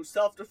ground. Ooh,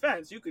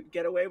 self-defense. You could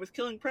get away with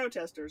killing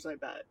protesters, I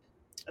bet.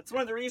 That's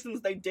one of the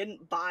reasons they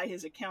didn't buy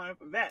his account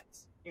of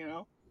events,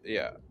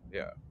 Yeah.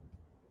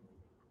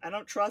 I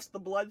don't trust the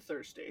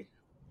bloodthirsty.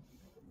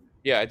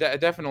 Yeah, I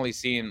definitely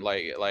seen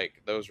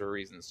like those were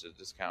reasons to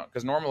discount.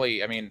 Because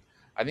normally, I mean,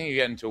 I think you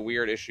get into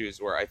weird issues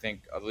where I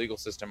think a legal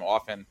system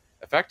often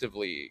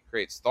effectively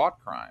creates thought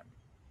crime,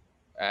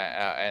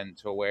 and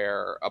to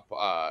where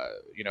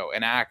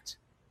an act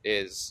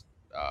is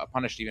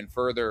punished even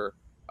further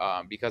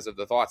because of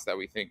the thoughts that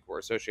we think were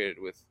associated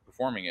with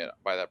performing it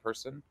by that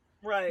person.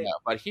 Right. Yeah,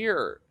 but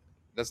here,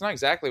 that's not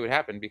exactly what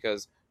happened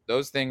because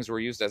those things were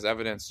used as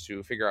evidence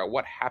to figure out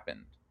what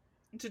happened.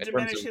 To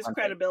diminish his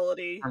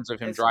credibility. In terms of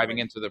him driving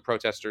into the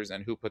protesters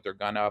and who put their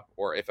gun up,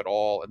 or if at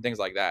all, and things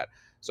like that.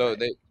 So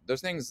right.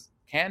 Those things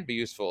can be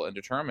useful in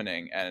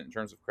determining, and in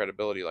terms of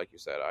credibility, like you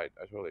said, I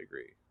totally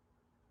agree.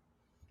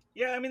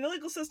 Yeah, I mean, the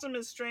legal system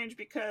is strange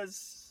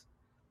because,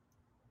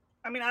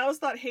 I mean, I always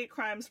thought hate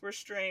crimes were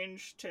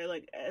strange to,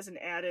 like, as an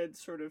added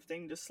sort of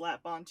thing to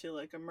slap onto,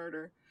 like, a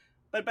murder.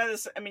 But by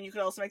this, I mean, you could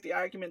also make the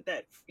argument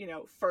that,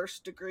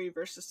 first degree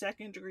versus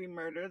second degree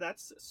murder,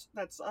 that's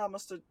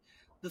almost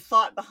the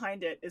thought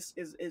behind it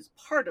is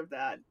part of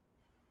that.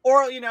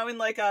 Or, in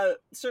like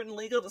certain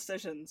legal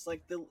decisions,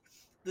 like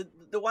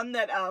the one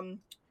that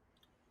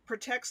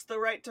protects the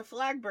right to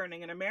flag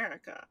burning in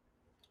America.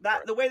 That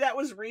right. The way that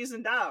was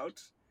reasoned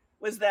out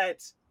was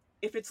that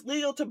if it's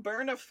legal to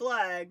burn a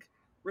flag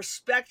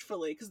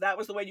respectfully, because that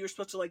was the way you were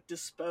supposed to like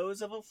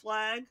dispose of a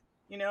flag,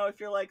 if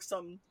you're like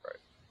some right.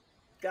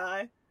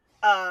 guy.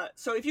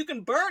 So if you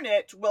can burn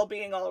it while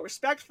being all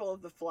respectful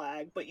of the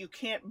flag, but you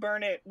can't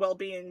burn it while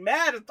being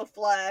mad at the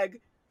flag,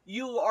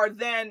 you are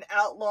then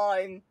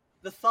outlawing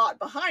the thought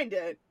behind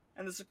it.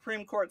 And the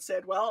Supreme Court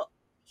said, well,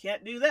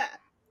 can't do that.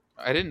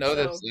 I didn't know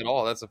this at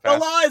all. That's the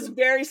law is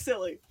very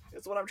silly,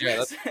 is what I'm trying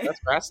to say. That's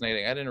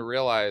fascinating. I didn't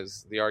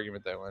realize the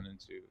argument that went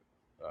into...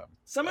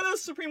 Some of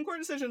those Supreme Court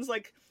decisions,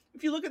 like,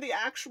 if you look at the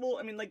actual,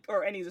 I mean, like,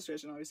 or any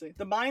decision, obviously,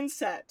 the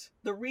mindset,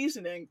 the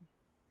reasoning,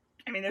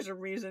 I mean, there's a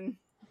reason...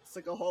 It's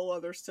like a whole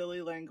other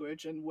silly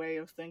language and way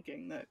of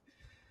thinking that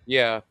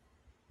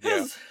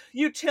has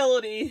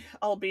utility,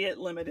 albeit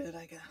limited,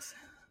 I guess.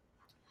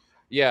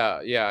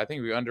 Yeah, I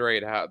think we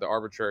underrate how the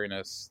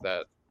arbitrariness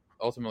that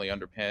ultimately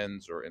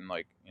underpins, or in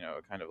like,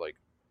 a kind of like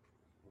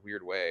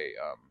weird way,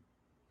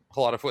 a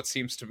lot of what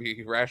seems to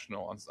be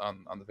rational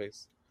on the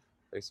face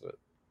of it.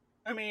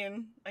 I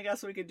mean, I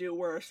guess we could do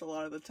worse a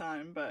lot of the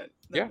time, but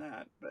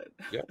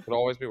could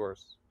always be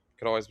worse.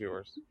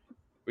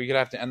 We could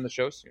have to end the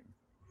show soon.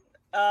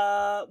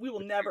 We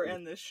will never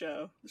end this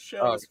show. The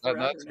show is forever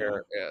that's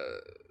fair.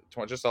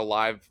 Just a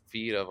live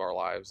feed of our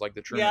lives, like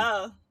the Truman.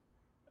 Yeah.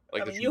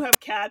 Like I mean, you have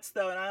cats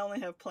though, and I only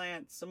have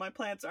plants, so my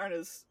plants aren't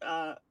as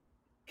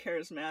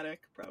charismatic,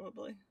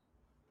 probably.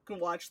 can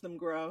watch them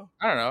grow.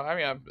 I don't know. I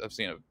mean, I've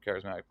seen a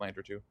charismatic plant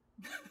or two.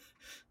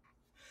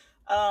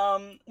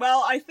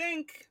 Well, I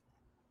think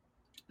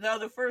though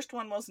the first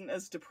one wasn't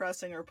as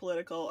depressing or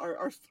political.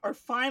 Our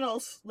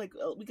finals, like,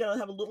 we gotta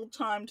have a little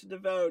time to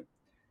devote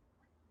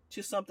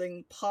to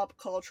something pop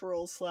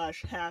cultural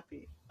 /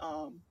 happy.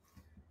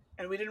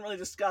 And we didn't really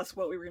discuss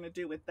what we were gonna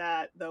do with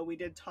that, though we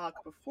did talk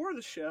before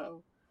the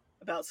show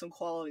about some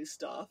quality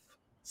stuff,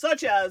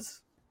 such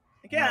as,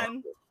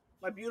 again,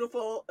 my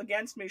beautiful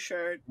Against Me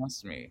shirt.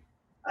 Against Me.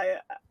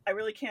 I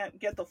really can't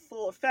get the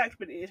full effect,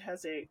 but it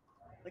has a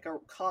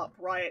cop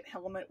riot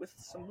helmet with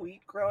some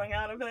wheat growing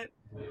out of it,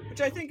 which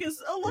I think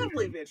is a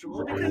lovely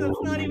visual because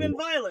it's not even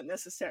violent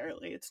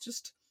necessarily. It's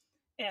just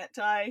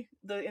anti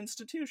the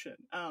institution.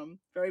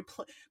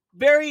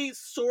 Very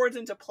swords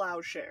into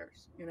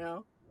plowshares, you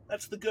know?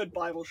 That's the good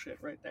Bible shit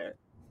right there.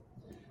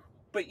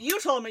 But you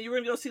told me you were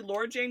going to go see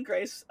Laura Jane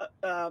Grace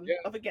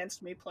of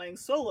Against Me playing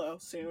solo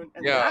soon,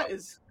 and that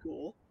is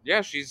cool.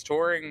 Yeah, she's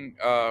touring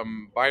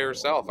by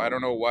herself. I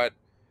don't know what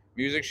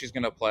music she's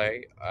going to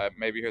play.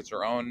 Maybe it's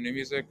her own new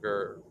music,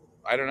 or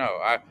I don't know.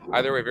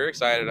 Either way, very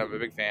excited. I'm a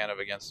big fan of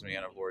Against Me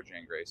and of Laura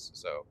Jane Grace,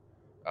 so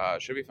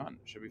should be fun.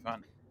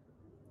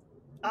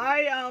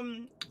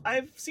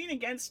 I've seen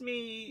Against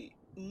Me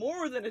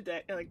more than a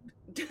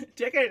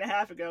decade and a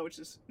half ago, which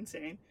is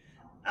insane.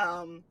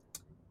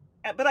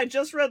 But I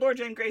just read Laura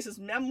Jane Grace's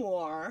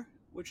memoir,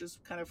 which is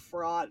kind of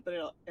fraught, but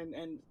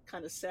and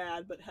kind of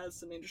sad, but has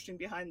some interesting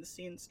behind the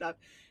scenes stuff.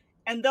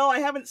 And though I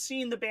haven't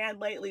seen the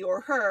band lately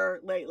or her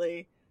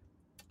lately,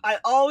 I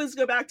always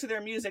go back to their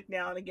music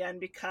now and again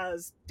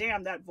because,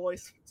 damn, that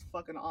voice is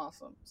fucking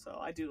awesome. So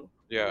I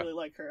really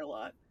like her a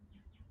lot.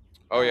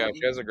 Oh yeah,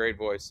 she has a great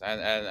voice,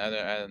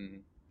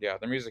 and yeah,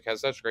 the music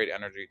has such great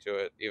energy to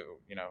it.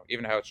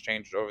 Even how it's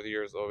changed over the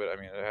years a little bit. I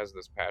mean, it has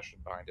this passion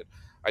behind it.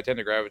 I tend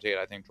to gravitate,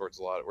 I think, towards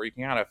a lot where you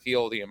can kind of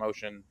feel the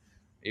emotion,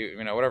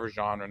 whatever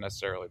genre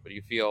necessarily, but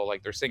you feel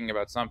like they're singing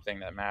about something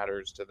that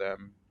matters to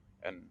them,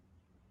 and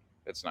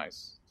it's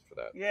nice for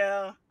that.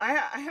 Yeah,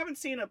 I haven't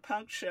seen a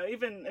punk show,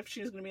 even if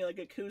she's gonna be like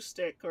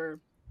acoustic or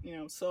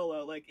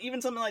solo, like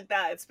even something like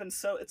that. It's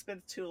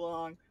been too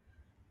long,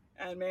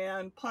 and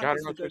man, punk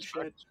is the good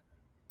shit.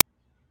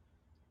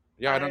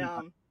 Yeah, I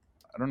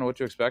don't know what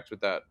to expect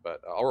with that, but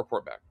I'll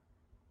report back.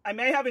 I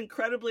may have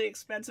incredibly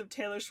expensive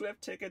Taylor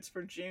Swift tickets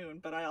for June,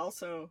 but I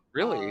also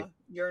really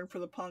yearn for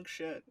the punk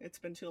shit. It's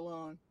been too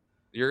long.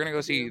 You're gonna go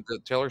see the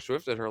Taylor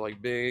Swift at her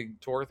like big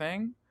tour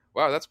thing?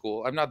 Wow, that's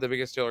cool. I'm not the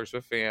biggest Taylor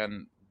Swift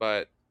fan,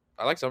 but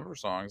I like some of her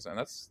songs, and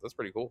that's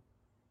pretty cool.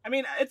 I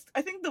mean,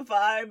 I think the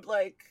vibe,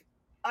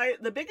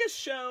 the biggest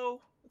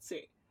show. Let's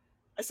see.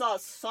 I saw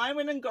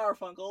Simon and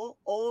Garfunkel,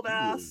 old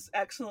ass,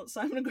 excellent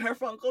Simon and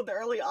Garfunkel, the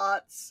early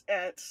aughts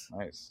at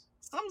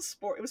some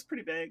sport. It was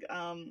pretty big.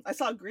 I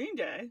saw Green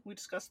Day. We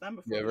discussed them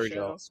before. Yeah, very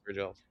jealous.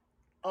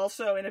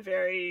 Also in a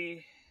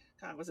very,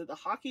 was it the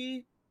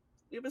hockey?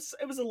 It was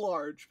a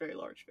very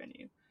large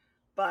venue,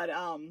 but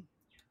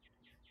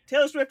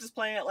Taylor Swift is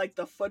playing at like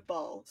the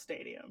football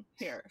stadium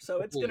here,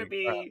 so it's gonna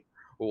be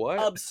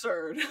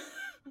absurd.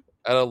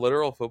 At a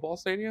literal football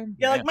stadium?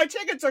 Yeah, like my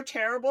tickets are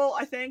terrible,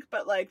 I think,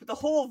 but like the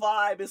whole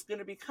vibe is going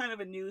to be kind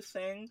of a new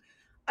thing.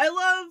 I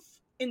love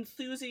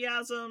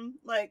enthusiasm.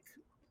 Like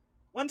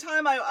one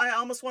time I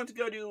almost wanted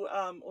to go to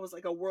what was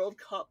like a World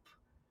Cup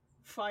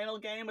final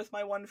game with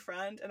my one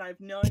friend, and I have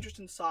no interest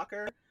in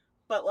soccer,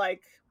 but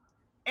like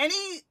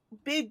any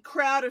big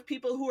crowd of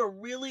people who are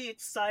really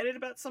excited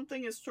about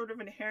something is sort of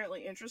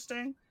inherently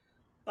interesting.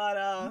 But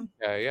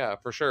yeah,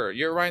 for sure.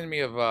 You reminded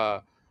me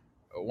of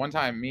one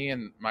time, me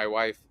and my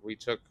wife, we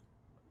took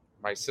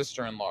my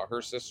sister-in-law,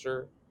 her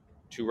sister,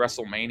 to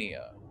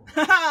WrestleMania.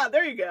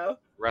 There you go.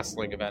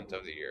 Wrestling event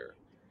of the year.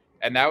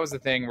 And that was the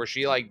thing where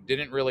she like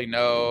didn't really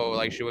know,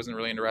 like she wasn't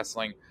really into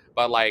wrestling,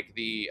 but like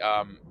the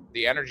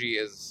energy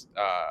is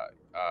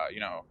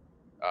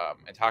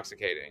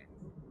intoxicating,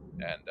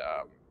 and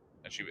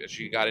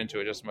she got into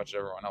it just as much as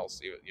everyone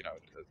else, even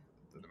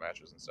the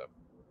matches and stuff.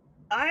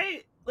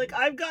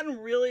 I've gotten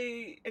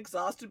really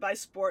exhausted by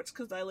sports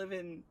because I live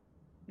in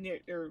near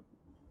or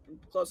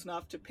close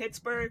enough to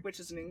Pittsburgh, which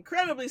is an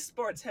incredibly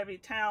sports heavy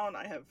town.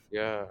 I have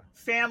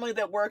family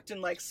that worked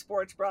in like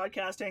sports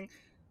broadcasting,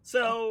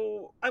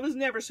 so I was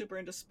never super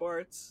into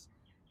sports.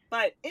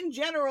 But in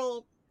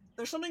general,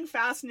 there's something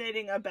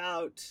fascinating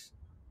about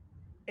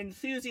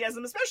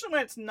enthusiasm, especially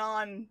when it's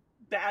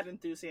non-bad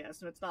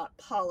enthusiasm. It's not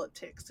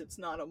politics. It's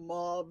not a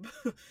mob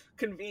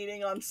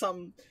convening on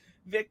some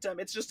victim.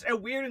 It's just a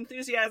weird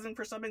enthusiasm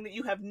for something that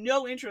you have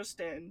no interest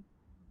in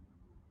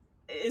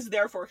is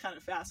therefore kind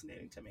of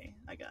fascinating to me,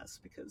 I guess,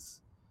 because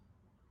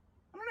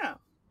I don't know.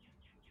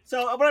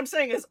 So what I'm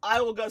saying is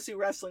I will go see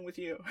wrestling with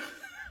you.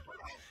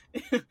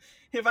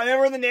 If I'm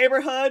ever in the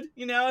neighborhood,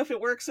 if it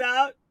works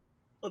out,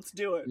 let's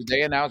do it.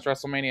 They announced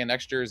WrestleMania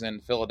next year is in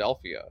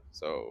Philadelphia,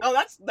 so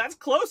that's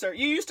closer.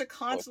 You used to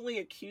constantly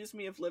accuse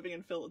me of living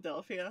in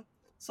Philadelphia,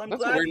 so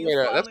that's glad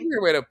that's a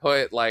weird way to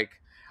put. Like,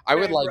 I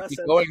would like be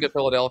going to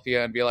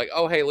Philadelphia and be like,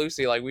 "Oh, hey,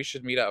 Lucy, like we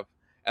should meet up,"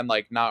 and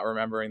like not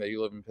remembering that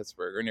you live in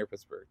Pittsburgh or near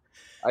Pittsburgh.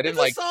 I didn't It's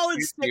a like solid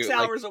confuse 6 you,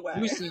 like, hours away.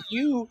 Lucy,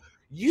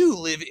 you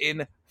live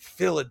in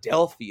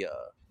Philadelphia.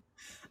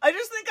 I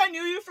just think I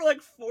knew you for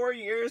like 4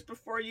 years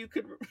before you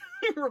could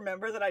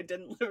remember that I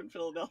didn't live in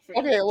Philadelphia.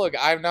 Okay, look,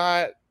 I'm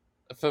not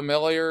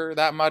familiar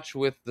that much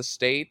with the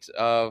state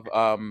of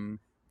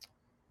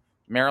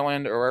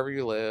Maryland or wherever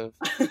you live.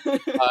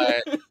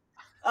 But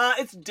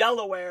it's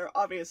Delaware,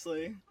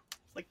 obviously.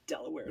 Like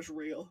Delaware's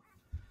real.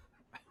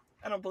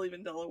 I don't believe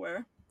in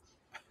Delaware.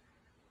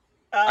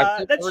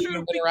 I've That's never true.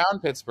 even been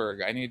around Pittsburgh.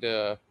 I need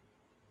to.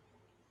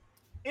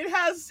 It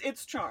has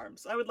its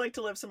charms. I would like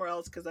to live somewhere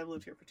else because I've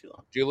lived here for too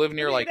long. Do you live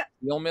near like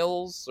steel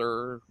mills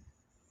or?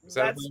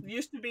 That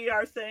used to be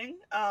our thing.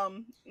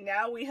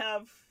 Now we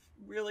have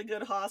really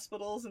good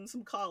hospitals and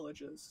some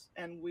colleges,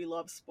 and we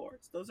love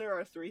sports. Those are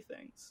our 3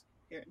 things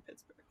here in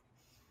Pittsburgh.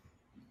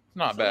 It's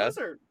not bad.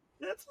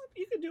 That's what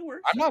you could do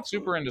worse. I'm not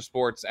super into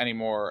sports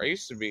anymore. I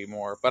used to be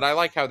more, but I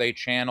like how they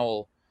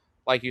channel,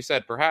 like you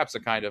said, perhaps a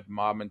kind of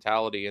mob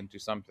mentality into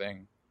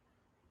something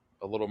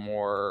a little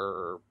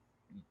more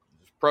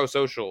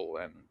pro-social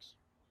and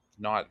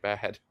not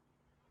bad.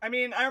 I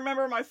mean, I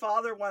remember my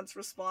father once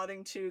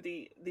responding to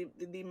the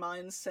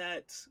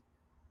mindset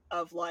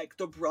of like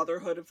the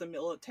brotherhood of the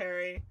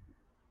military.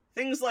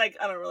 Things like,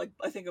 I don't know, like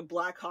I think of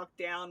Black Hawk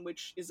Down,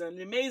 which is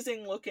an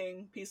amazing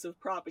looking piece of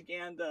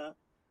propaganda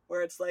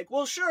where it's like,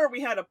 well, sure,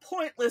 we had a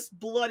pointless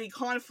bloody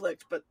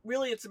conflict, but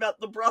really it's about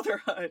the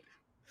brotherhood.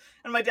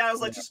 And my dad was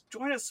like, just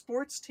join a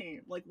sports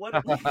team. Like, what?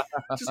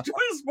 Just join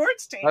a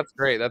sports team. That's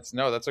great. That's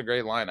a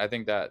great line. I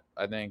think that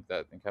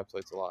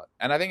encapsulates a lot.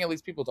 And I think it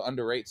leads people to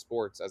underrate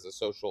sports as a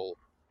social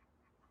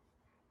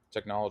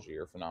technology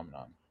or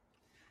phenomenon.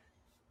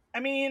 I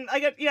mean, I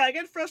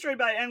get frustrated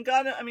by it. And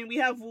God, I mean, we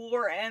have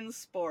war and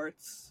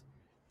sports.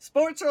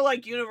 Sports are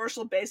like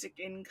universal basic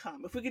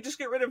income. If we could just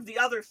get rid of the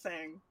other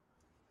thing,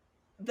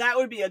 that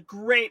would be a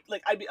great,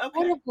 like, I'd be,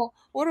 okay.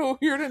 What a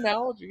weird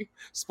analogy.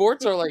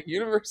 Sports are like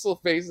universal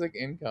basic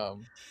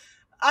income.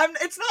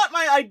 It's not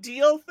my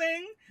ideal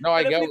thing. No,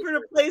 I get it. If we could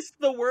replace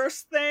the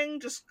worst thing,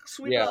 just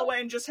sweep it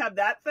away and just have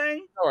that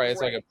thing. All right, it's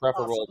like a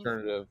preferable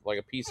alternative, like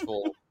a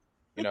peaceful,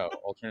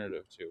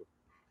 alternative to.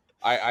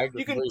 I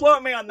you can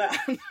quote me on that.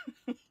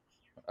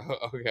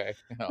 Okay.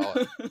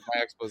 My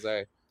expose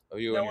of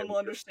you no and one will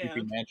understand.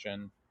 Creepy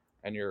mansion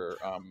and your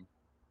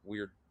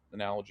weird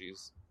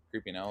analogies,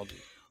 creepy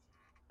analogies.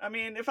 I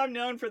mean, if I'm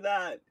known for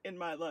that in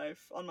my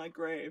life, on my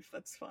grave,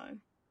 that's fine.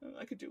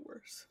 I could do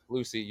worse.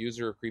 Lucy, use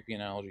your creepy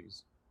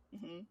analogies.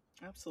 Mm-hmm.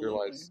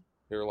 Absolutely.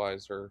 Here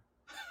lies her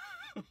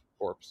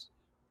corpse.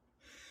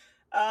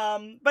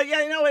 But yeah,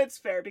 it's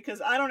fair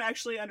because I don't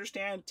actually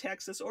understand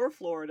Texas or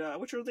Florida,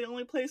 which are the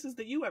only places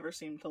that you ever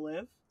seem to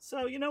live.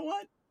 So you know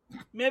what?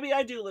 Maybe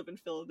I do live in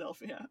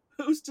Philadelphia.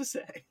 Who's to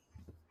say?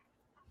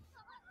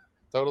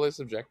 Totally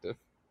subjective.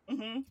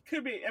 Mm-hmm.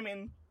 Could be. I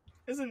mean,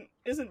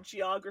 isn't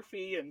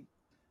geography and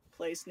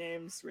place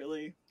names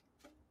really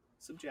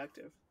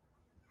subjective?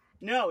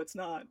 No, it's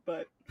not,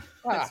 but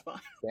it's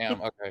fine.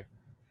 Damn, okay.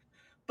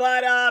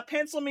 But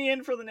pencil me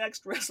in for the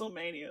next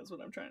WrestleMania is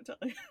what I'm trying to tell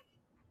you.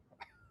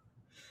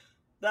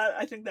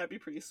 I think that'd be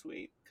pretty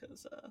sweet,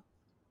 because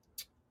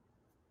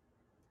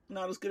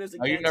not as good as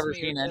Against Me. You've never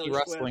seen any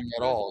wrestling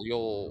at all.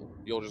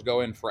 You'll just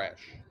go in fresh.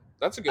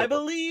 That's a good. I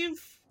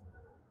believe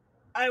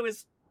I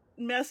was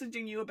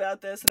messaging you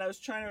about this, and I was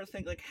trying to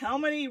think, like, how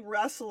many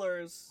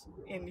wrestlers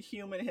in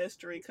human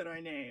history could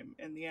I name?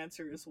 And the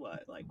answer is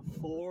what, like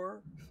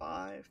 4,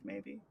 5,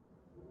 maybe?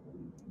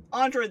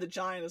 Andre the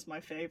Giant is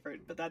my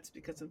favorite, but that's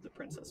because of The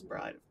Princess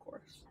Bride, of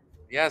course.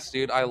 Yes,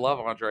 dude, I love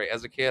Andre.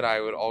 As a kid, I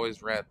would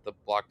always rent the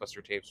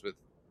Blockbuster tapes with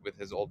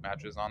his old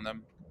matches on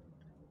them.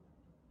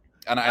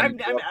 And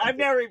I've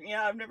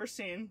never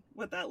seen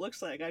what that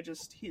looks like.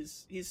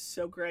 He's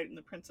so great in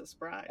The Princess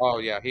Bride. Oh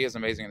yeah, he is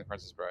amazing in The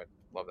Princess Bride.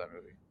 Love that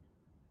movie.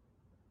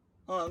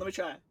 Hold on, let me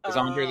try. Is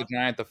Andre the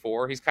Giant the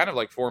 4? He's kind of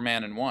like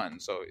 4-man in 1.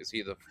 So is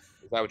that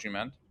what you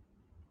meant?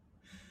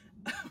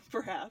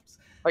 Perhaps.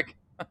 Like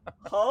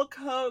Hulk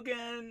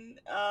Hogan.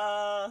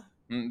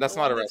 That's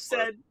not a wrestler.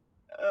 Said,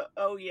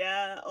 oh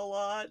yeah, a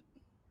lot.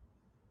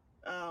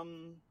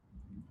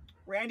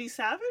 Randy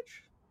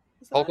Savage.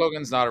 Hulk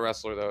Hogan's not a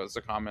wrestler though. It's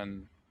a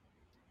common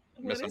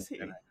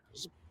misunderstanding.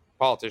 Just a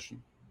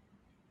politician.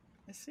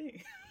 I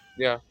see.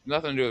 Yeah,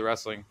 nothing to do with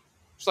wrestling.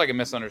 Just like a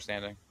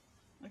misunderstanding.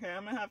 Okay,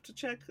 I'm gonna have to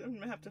check. I'm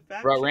gonna have to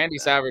fact. Bro, Randy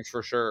Savage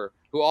for sure,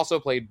 who also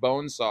played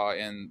Bonesaw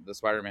in the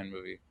Spider-Man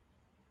movie.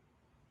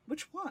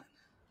 Which one?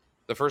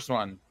 The first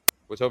one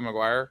with Tobey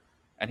Maguire,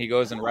 and he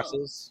goes and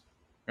wrestles.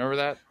 Remember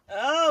that?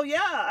 Oh yeah,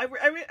 I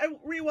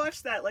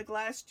rewatched that like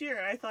last year,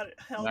 and I thought it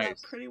held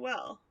up pretty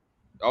well.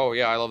 Oh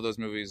yeah, I love those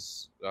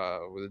movies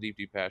with a deep,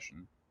 deep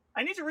passion.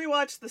 I need to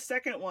rewatch the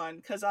second one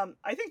because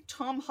I think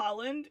Tom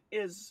Holland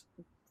is.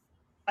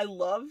 I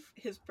love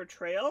his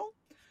portrayal,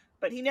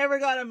 but he never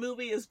got a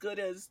movie as good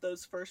as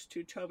those first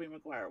 2 Tobey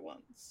Maguire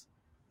ones.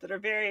 That are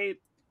very.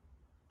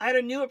 I had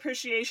a new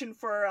appreciation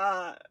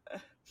for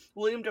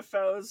William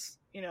Dafoe's,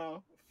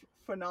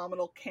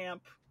 phenomenal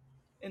camp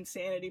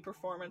insanity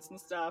performance and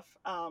stuff.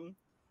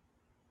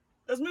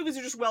 those movies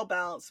are just well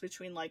balanced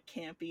between like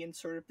campy and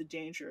sort of the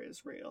danger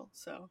is real.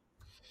 So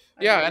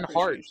Yeah, and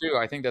heart too.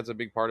 I think that's a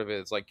big part of it.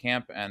 It's like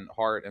camp and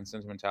heart and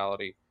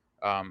sentimentality.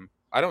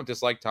 I don't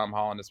dislike Tom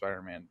Holland as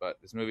Spider-Man, but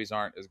his movies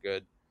aren't as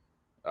good.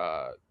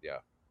 Yeah,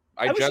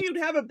 I wish you'd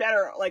have a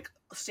better like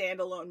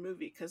standalone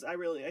movie because I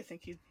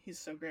think he's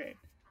so great.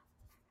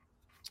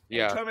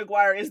 Yeah, Tobey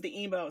Maguire is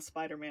the emo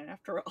Spider-Man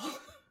after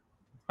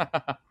all.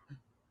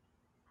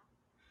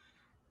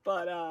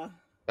 But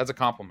that's a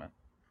compliment.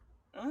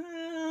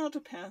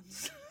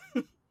 Depends.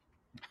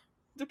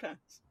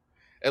 Depends.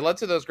 It led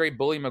to those great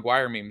Bully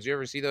Maguire memes. You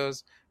ever see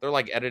those? They're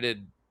like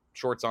edited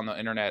shorts on the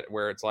internet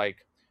where it's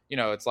like,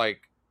 it's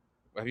like,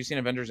 have you seen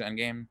Avengers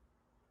Endgame?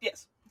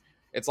 Yes.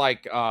 It's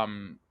like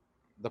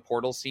the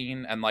portal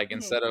scene, and like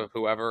instead of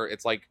whoever,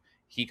 it's like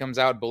he comes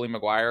out Bully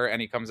Maguire,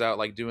 and he comes out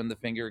like doing the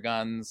finger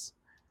guns,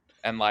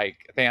 and like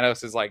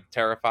Thanos is like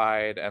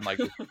terrified and like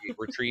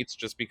retreats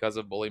just because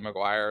of Bully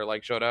Maguire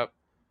like showed up.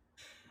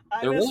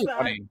 They're really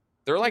funny.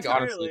 They're like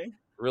honestly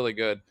really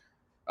good.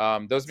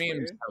 Those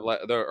memes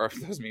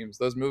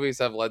those movies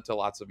have led to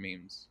lots of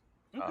memes.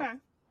 Okay,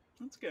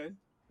 that's good.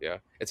 Yeah,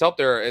 it's helped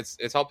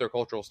their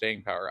cultural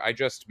staying power. I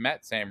just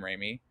met Sam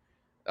Raimi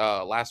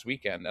last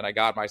weekend, and I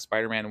got my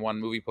Spider-Man 1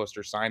 movie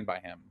poster signed by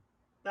him.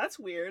 That's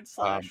weird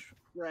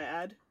 /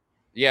 rad.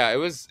 Yeah, it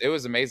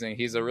was amazing.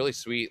 He's a really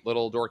sweet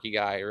little dorky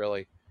guy,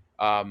 really.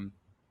 And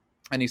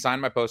he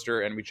signed my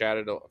poster, and we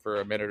chatted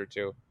for a minute or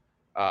two.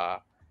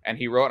 And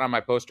he wrote on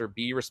my poster,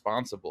 "Be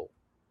responsible."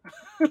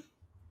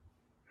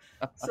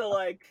 So,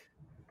 like,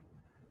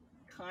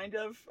 kind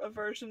of a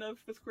version of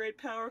 "with great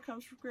power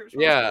comes from great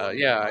responsibility."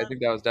 Yeah. I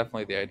think that was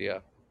definitely the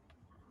idea.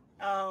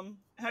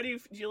 How do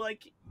you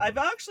like? I've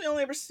actually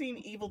only ever seen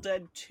Evil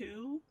Dead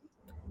 2,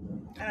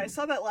 and I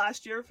saw that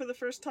last year for the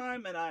first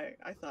time, and I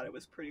thought it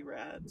was pretty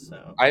rad.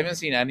 So I haven't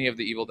seen any of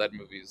the Evil Dead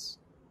movies.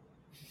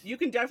 You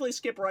can definitely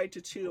skip right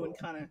to 2 and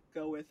kind of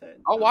go with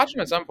it. I'll watch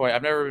them at some point.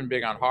 I've never been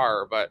big on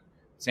horror, but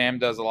Sam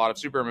does a lot of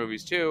super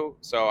movies too,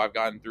 so I've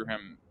gotten through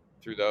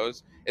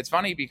those. It's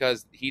funny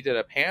because he did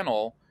a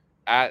panel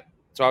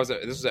this was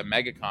at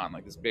MegaCon,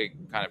 like this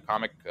big kind of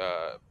comic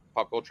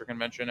pop culture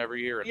convention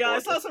every year. Yeah,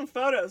 Florida. I saw some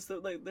photos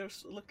that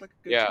looked like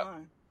a good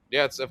time.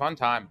 Yeah, it's a fun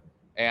time,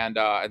 and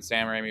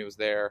Sam Raimi was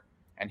there,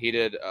 and he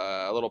did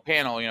a little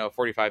panel,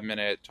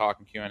 45-minute talk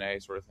and Q&A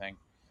sort of thing,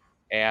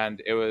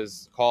 and it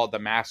was called the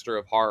Master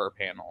of Horror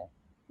panel,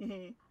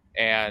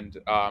 and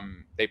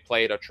they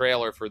played a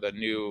trailer for the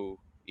new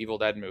Evil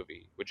Dead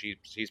movie, which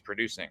he's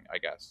producing, I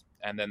guess,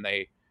 and then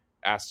they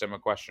asked him a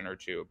question or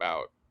two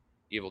about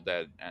Evil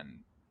Dead and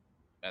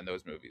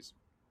those movies,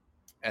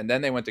 and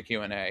then they went to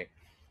Q&A.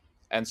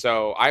 And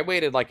so I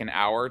waited like an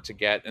hour to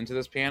get into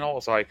this panel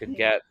so I could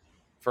get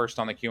first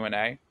on the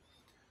Q&A.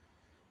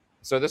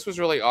 So this was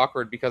really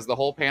awkward because the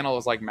whole panel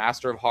was like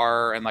Master of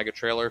Horror and like a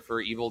trailer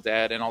for Evil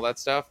Dead and all that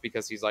stuff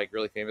because he's like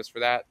really famous for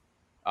that.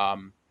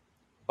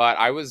 But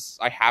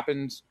I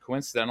happened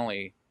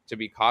coincidentally to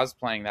be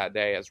cosplaying that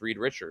day as Reed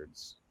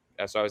Richards.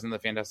 So I was in the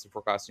Fantastic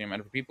Four costume.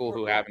 And for people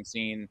who haven't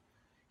seen,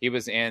 he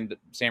was in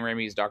Sam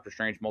Raimi's Doctor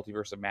Strange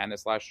Multiverse of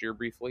Madness last year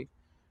briefly.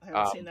 I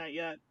haven't seen that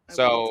yet.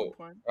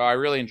 I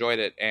really enjoyed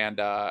it, and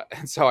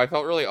so I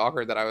felt really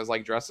awkward that I was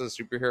like dressed as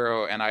a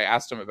superhero, and I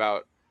asked him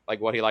about like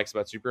what he likes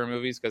about superhero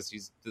movies because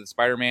he's did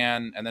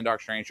Spider-Man and then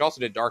Doctor Strange. He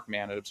also did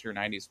Darkman, an obscure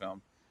 '90s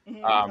film.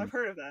 I've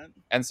heard of that.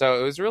 And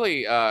so it was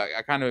really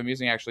kind of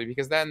amusing actually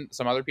because then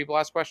some other people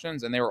asked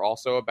questions, and they were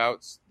also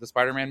about the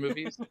Spider-Man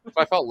movies. So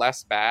I felt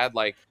less bad.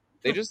 Like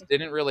they just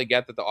didn't really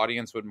get that the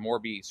audience would more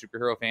be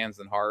superhero fans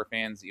than horror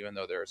fans, even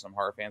though there are some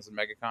horror fans in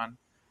MegaCon.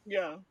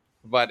 Yeah.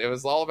 But it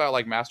was all about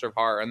like Master of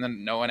Horror, and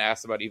then no one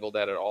asked about Evil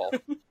Dead at all.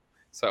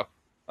 So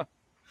I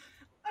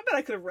bet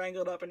I could have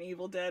wrangled up an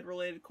Evil Dead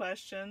related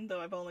question, though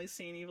I've only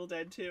seen Evil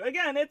Dead 2.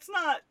 Again, it's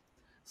not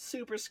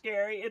super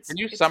scary. Can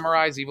you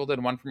summarize Evil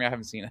Dead 1 for me? I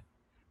haven't seen it.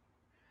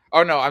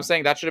 Oh no, I'm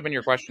saying that should have been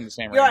your question the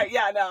same way. Right,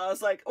 yeah, no, I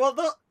was like, well,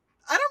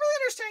 I don't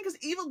really understand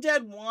because Evil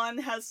Dead 1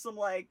 has some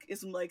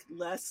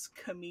less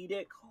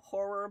comedic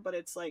horror, but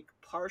it's like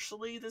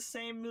partially the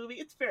same movie.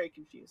 It's very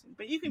confusing,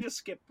 but you can just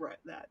skip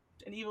that.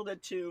 And Evil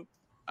Dead 2,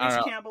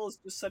 Bruce Campbell is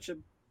just such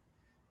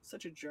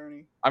a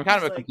journey. I'm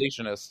kind of a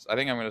completionist. I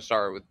think I'm going to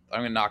start with.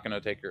 I'm not going to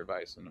take your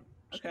advice.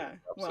 Okay,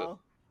 well,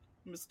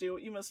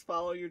 you must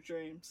follow your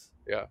dreams.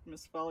 Yeah, you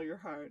must follow your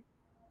heart.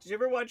 Did you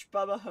ever watch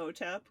Bubba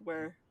Hotep,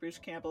 where Bruce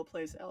Campbell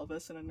plays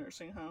Elvis in a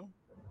nursing home?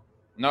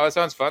 No, it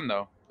sounds fun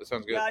though. It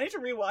sounds good. Yeah, I need to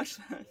rewatch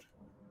that.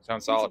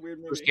 Sounds solid.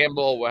 Bruce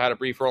Campbell had a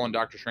brief role in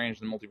Doctor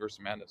Strange and the Multiverse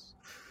of Madness.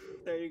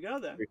 There you go,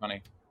 then. Pretty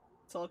funny.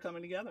 It's all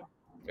coming together.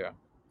 Yeah.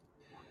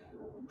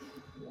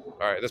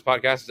 All right, this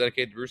podcast is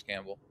dedicated to Bruce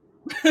Campbell.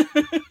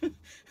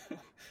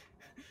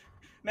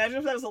 Imagine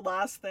if that was the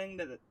last thing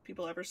that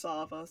people ever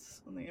saw of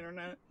us on the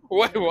internet.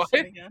 What?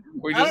 I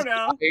don't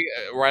know.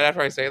 Right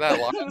after I say that,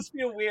 it must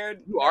feel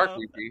weird. You are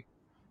creepy.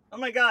 Oh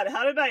my god,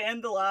 how did I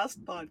end the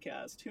last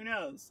podcast? Who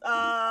knows?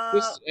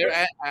 Just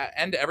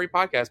end every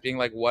podcast being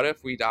like, what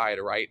if we died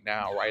right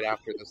now, right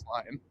after this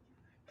line?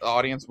 The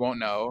audience won't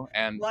know.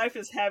 And life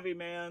is heavy,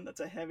 man. That's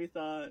a heavy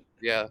thought.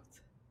 Yeah.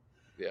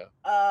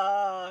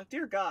 Yeah.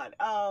 Dear God.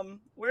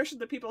 Where should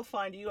the people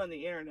find you on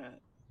the internet?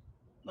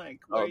 Like,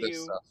 where This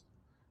you? stuff.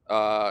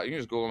 You can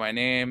just Google my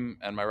name,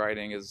 and my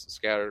writing is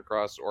scattered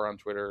across, or on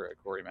Twitter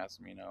at Corey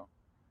Massimino.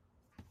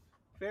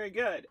 Very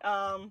good.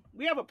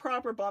 We have a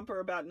proper bumper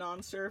about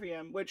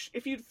non-serviam, which,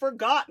 if you'd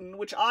forgotten,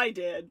 which I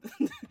did,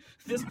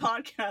 this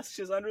podcast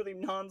is under the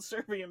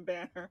non-serviam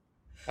banner.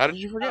 How did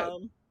you forget?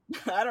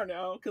 I don't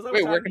know, because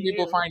wait, where can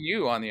people find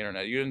you on the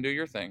internet? You didn't do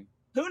your thing.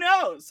 Who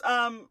knows?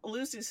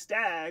 Lucy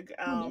Stagg.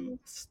 I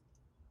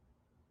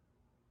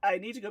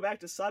need to go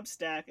back to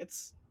Substack.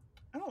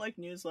 I don't like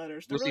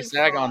newsletters. They're Lucy really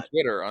Stagg fraught.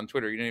 on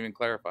Twitter. You didn't even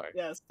clarify.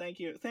 Yes, thank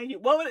you.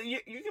 Well, you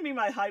can be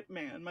my hype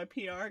man, my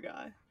PR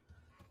guy.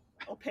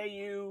 I'll pay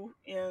you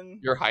in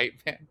your hype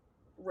man.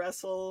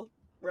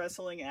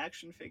 Wrestling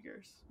action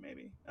figures,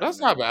 maybe. That's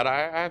not bad.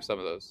 I have some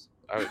of those.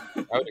 I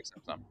would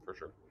accept some for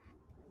sure.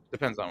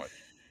 Depends on which.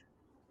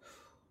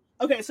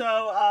 Okay, so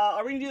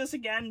are we gonna do this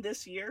again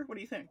this year? What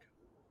do you think?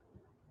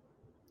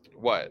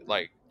 What,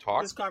 like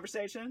talk? This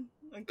conversation?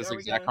 Like, this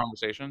exact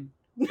conversation?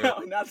 No,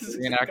 not this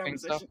exact conversation.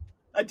 Stuff?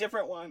 A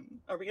different one.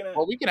 Are we gonna?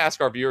 Well, we can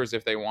ask our viewers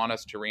if they want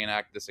us to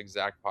reenact this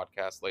exact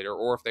podcast later,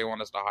 or if they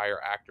want us to hire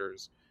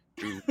actors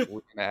to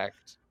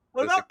reenact.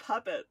 What about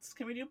puppets?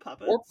 Can we do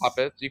puppets? Or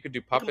puppets. You could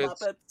do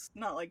puppets. Muppets,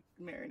 not like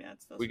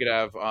marionettes. We could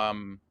have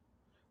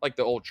like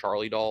the old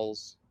Charlie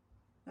dolls.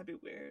 That'd be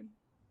weird.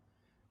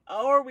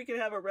 Or we could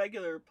have a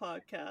regular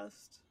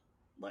podcast,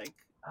 like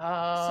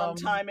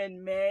sometime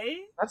in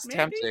May. That's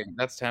maybe?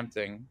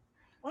 Tempting.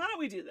 Why don't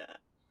we do that?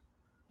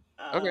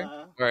 Okay.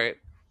 All right.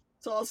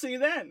 So I'll see you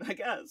then, I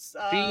guess.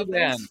 See you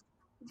then.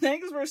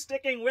 Thanks for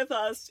sticking with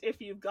us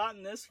if you've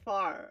gotten this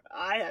far.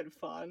 I had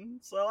fun,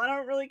 so I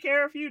don't really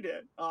care if you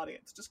did,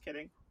 audience. Just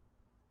kidding.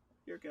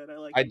 You're good.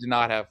 I did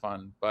not have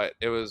fun, but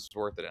it was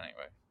worth it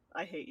anyway.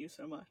 I hate you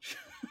so much.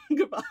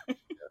 Goodbye.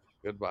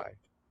 Goodbye.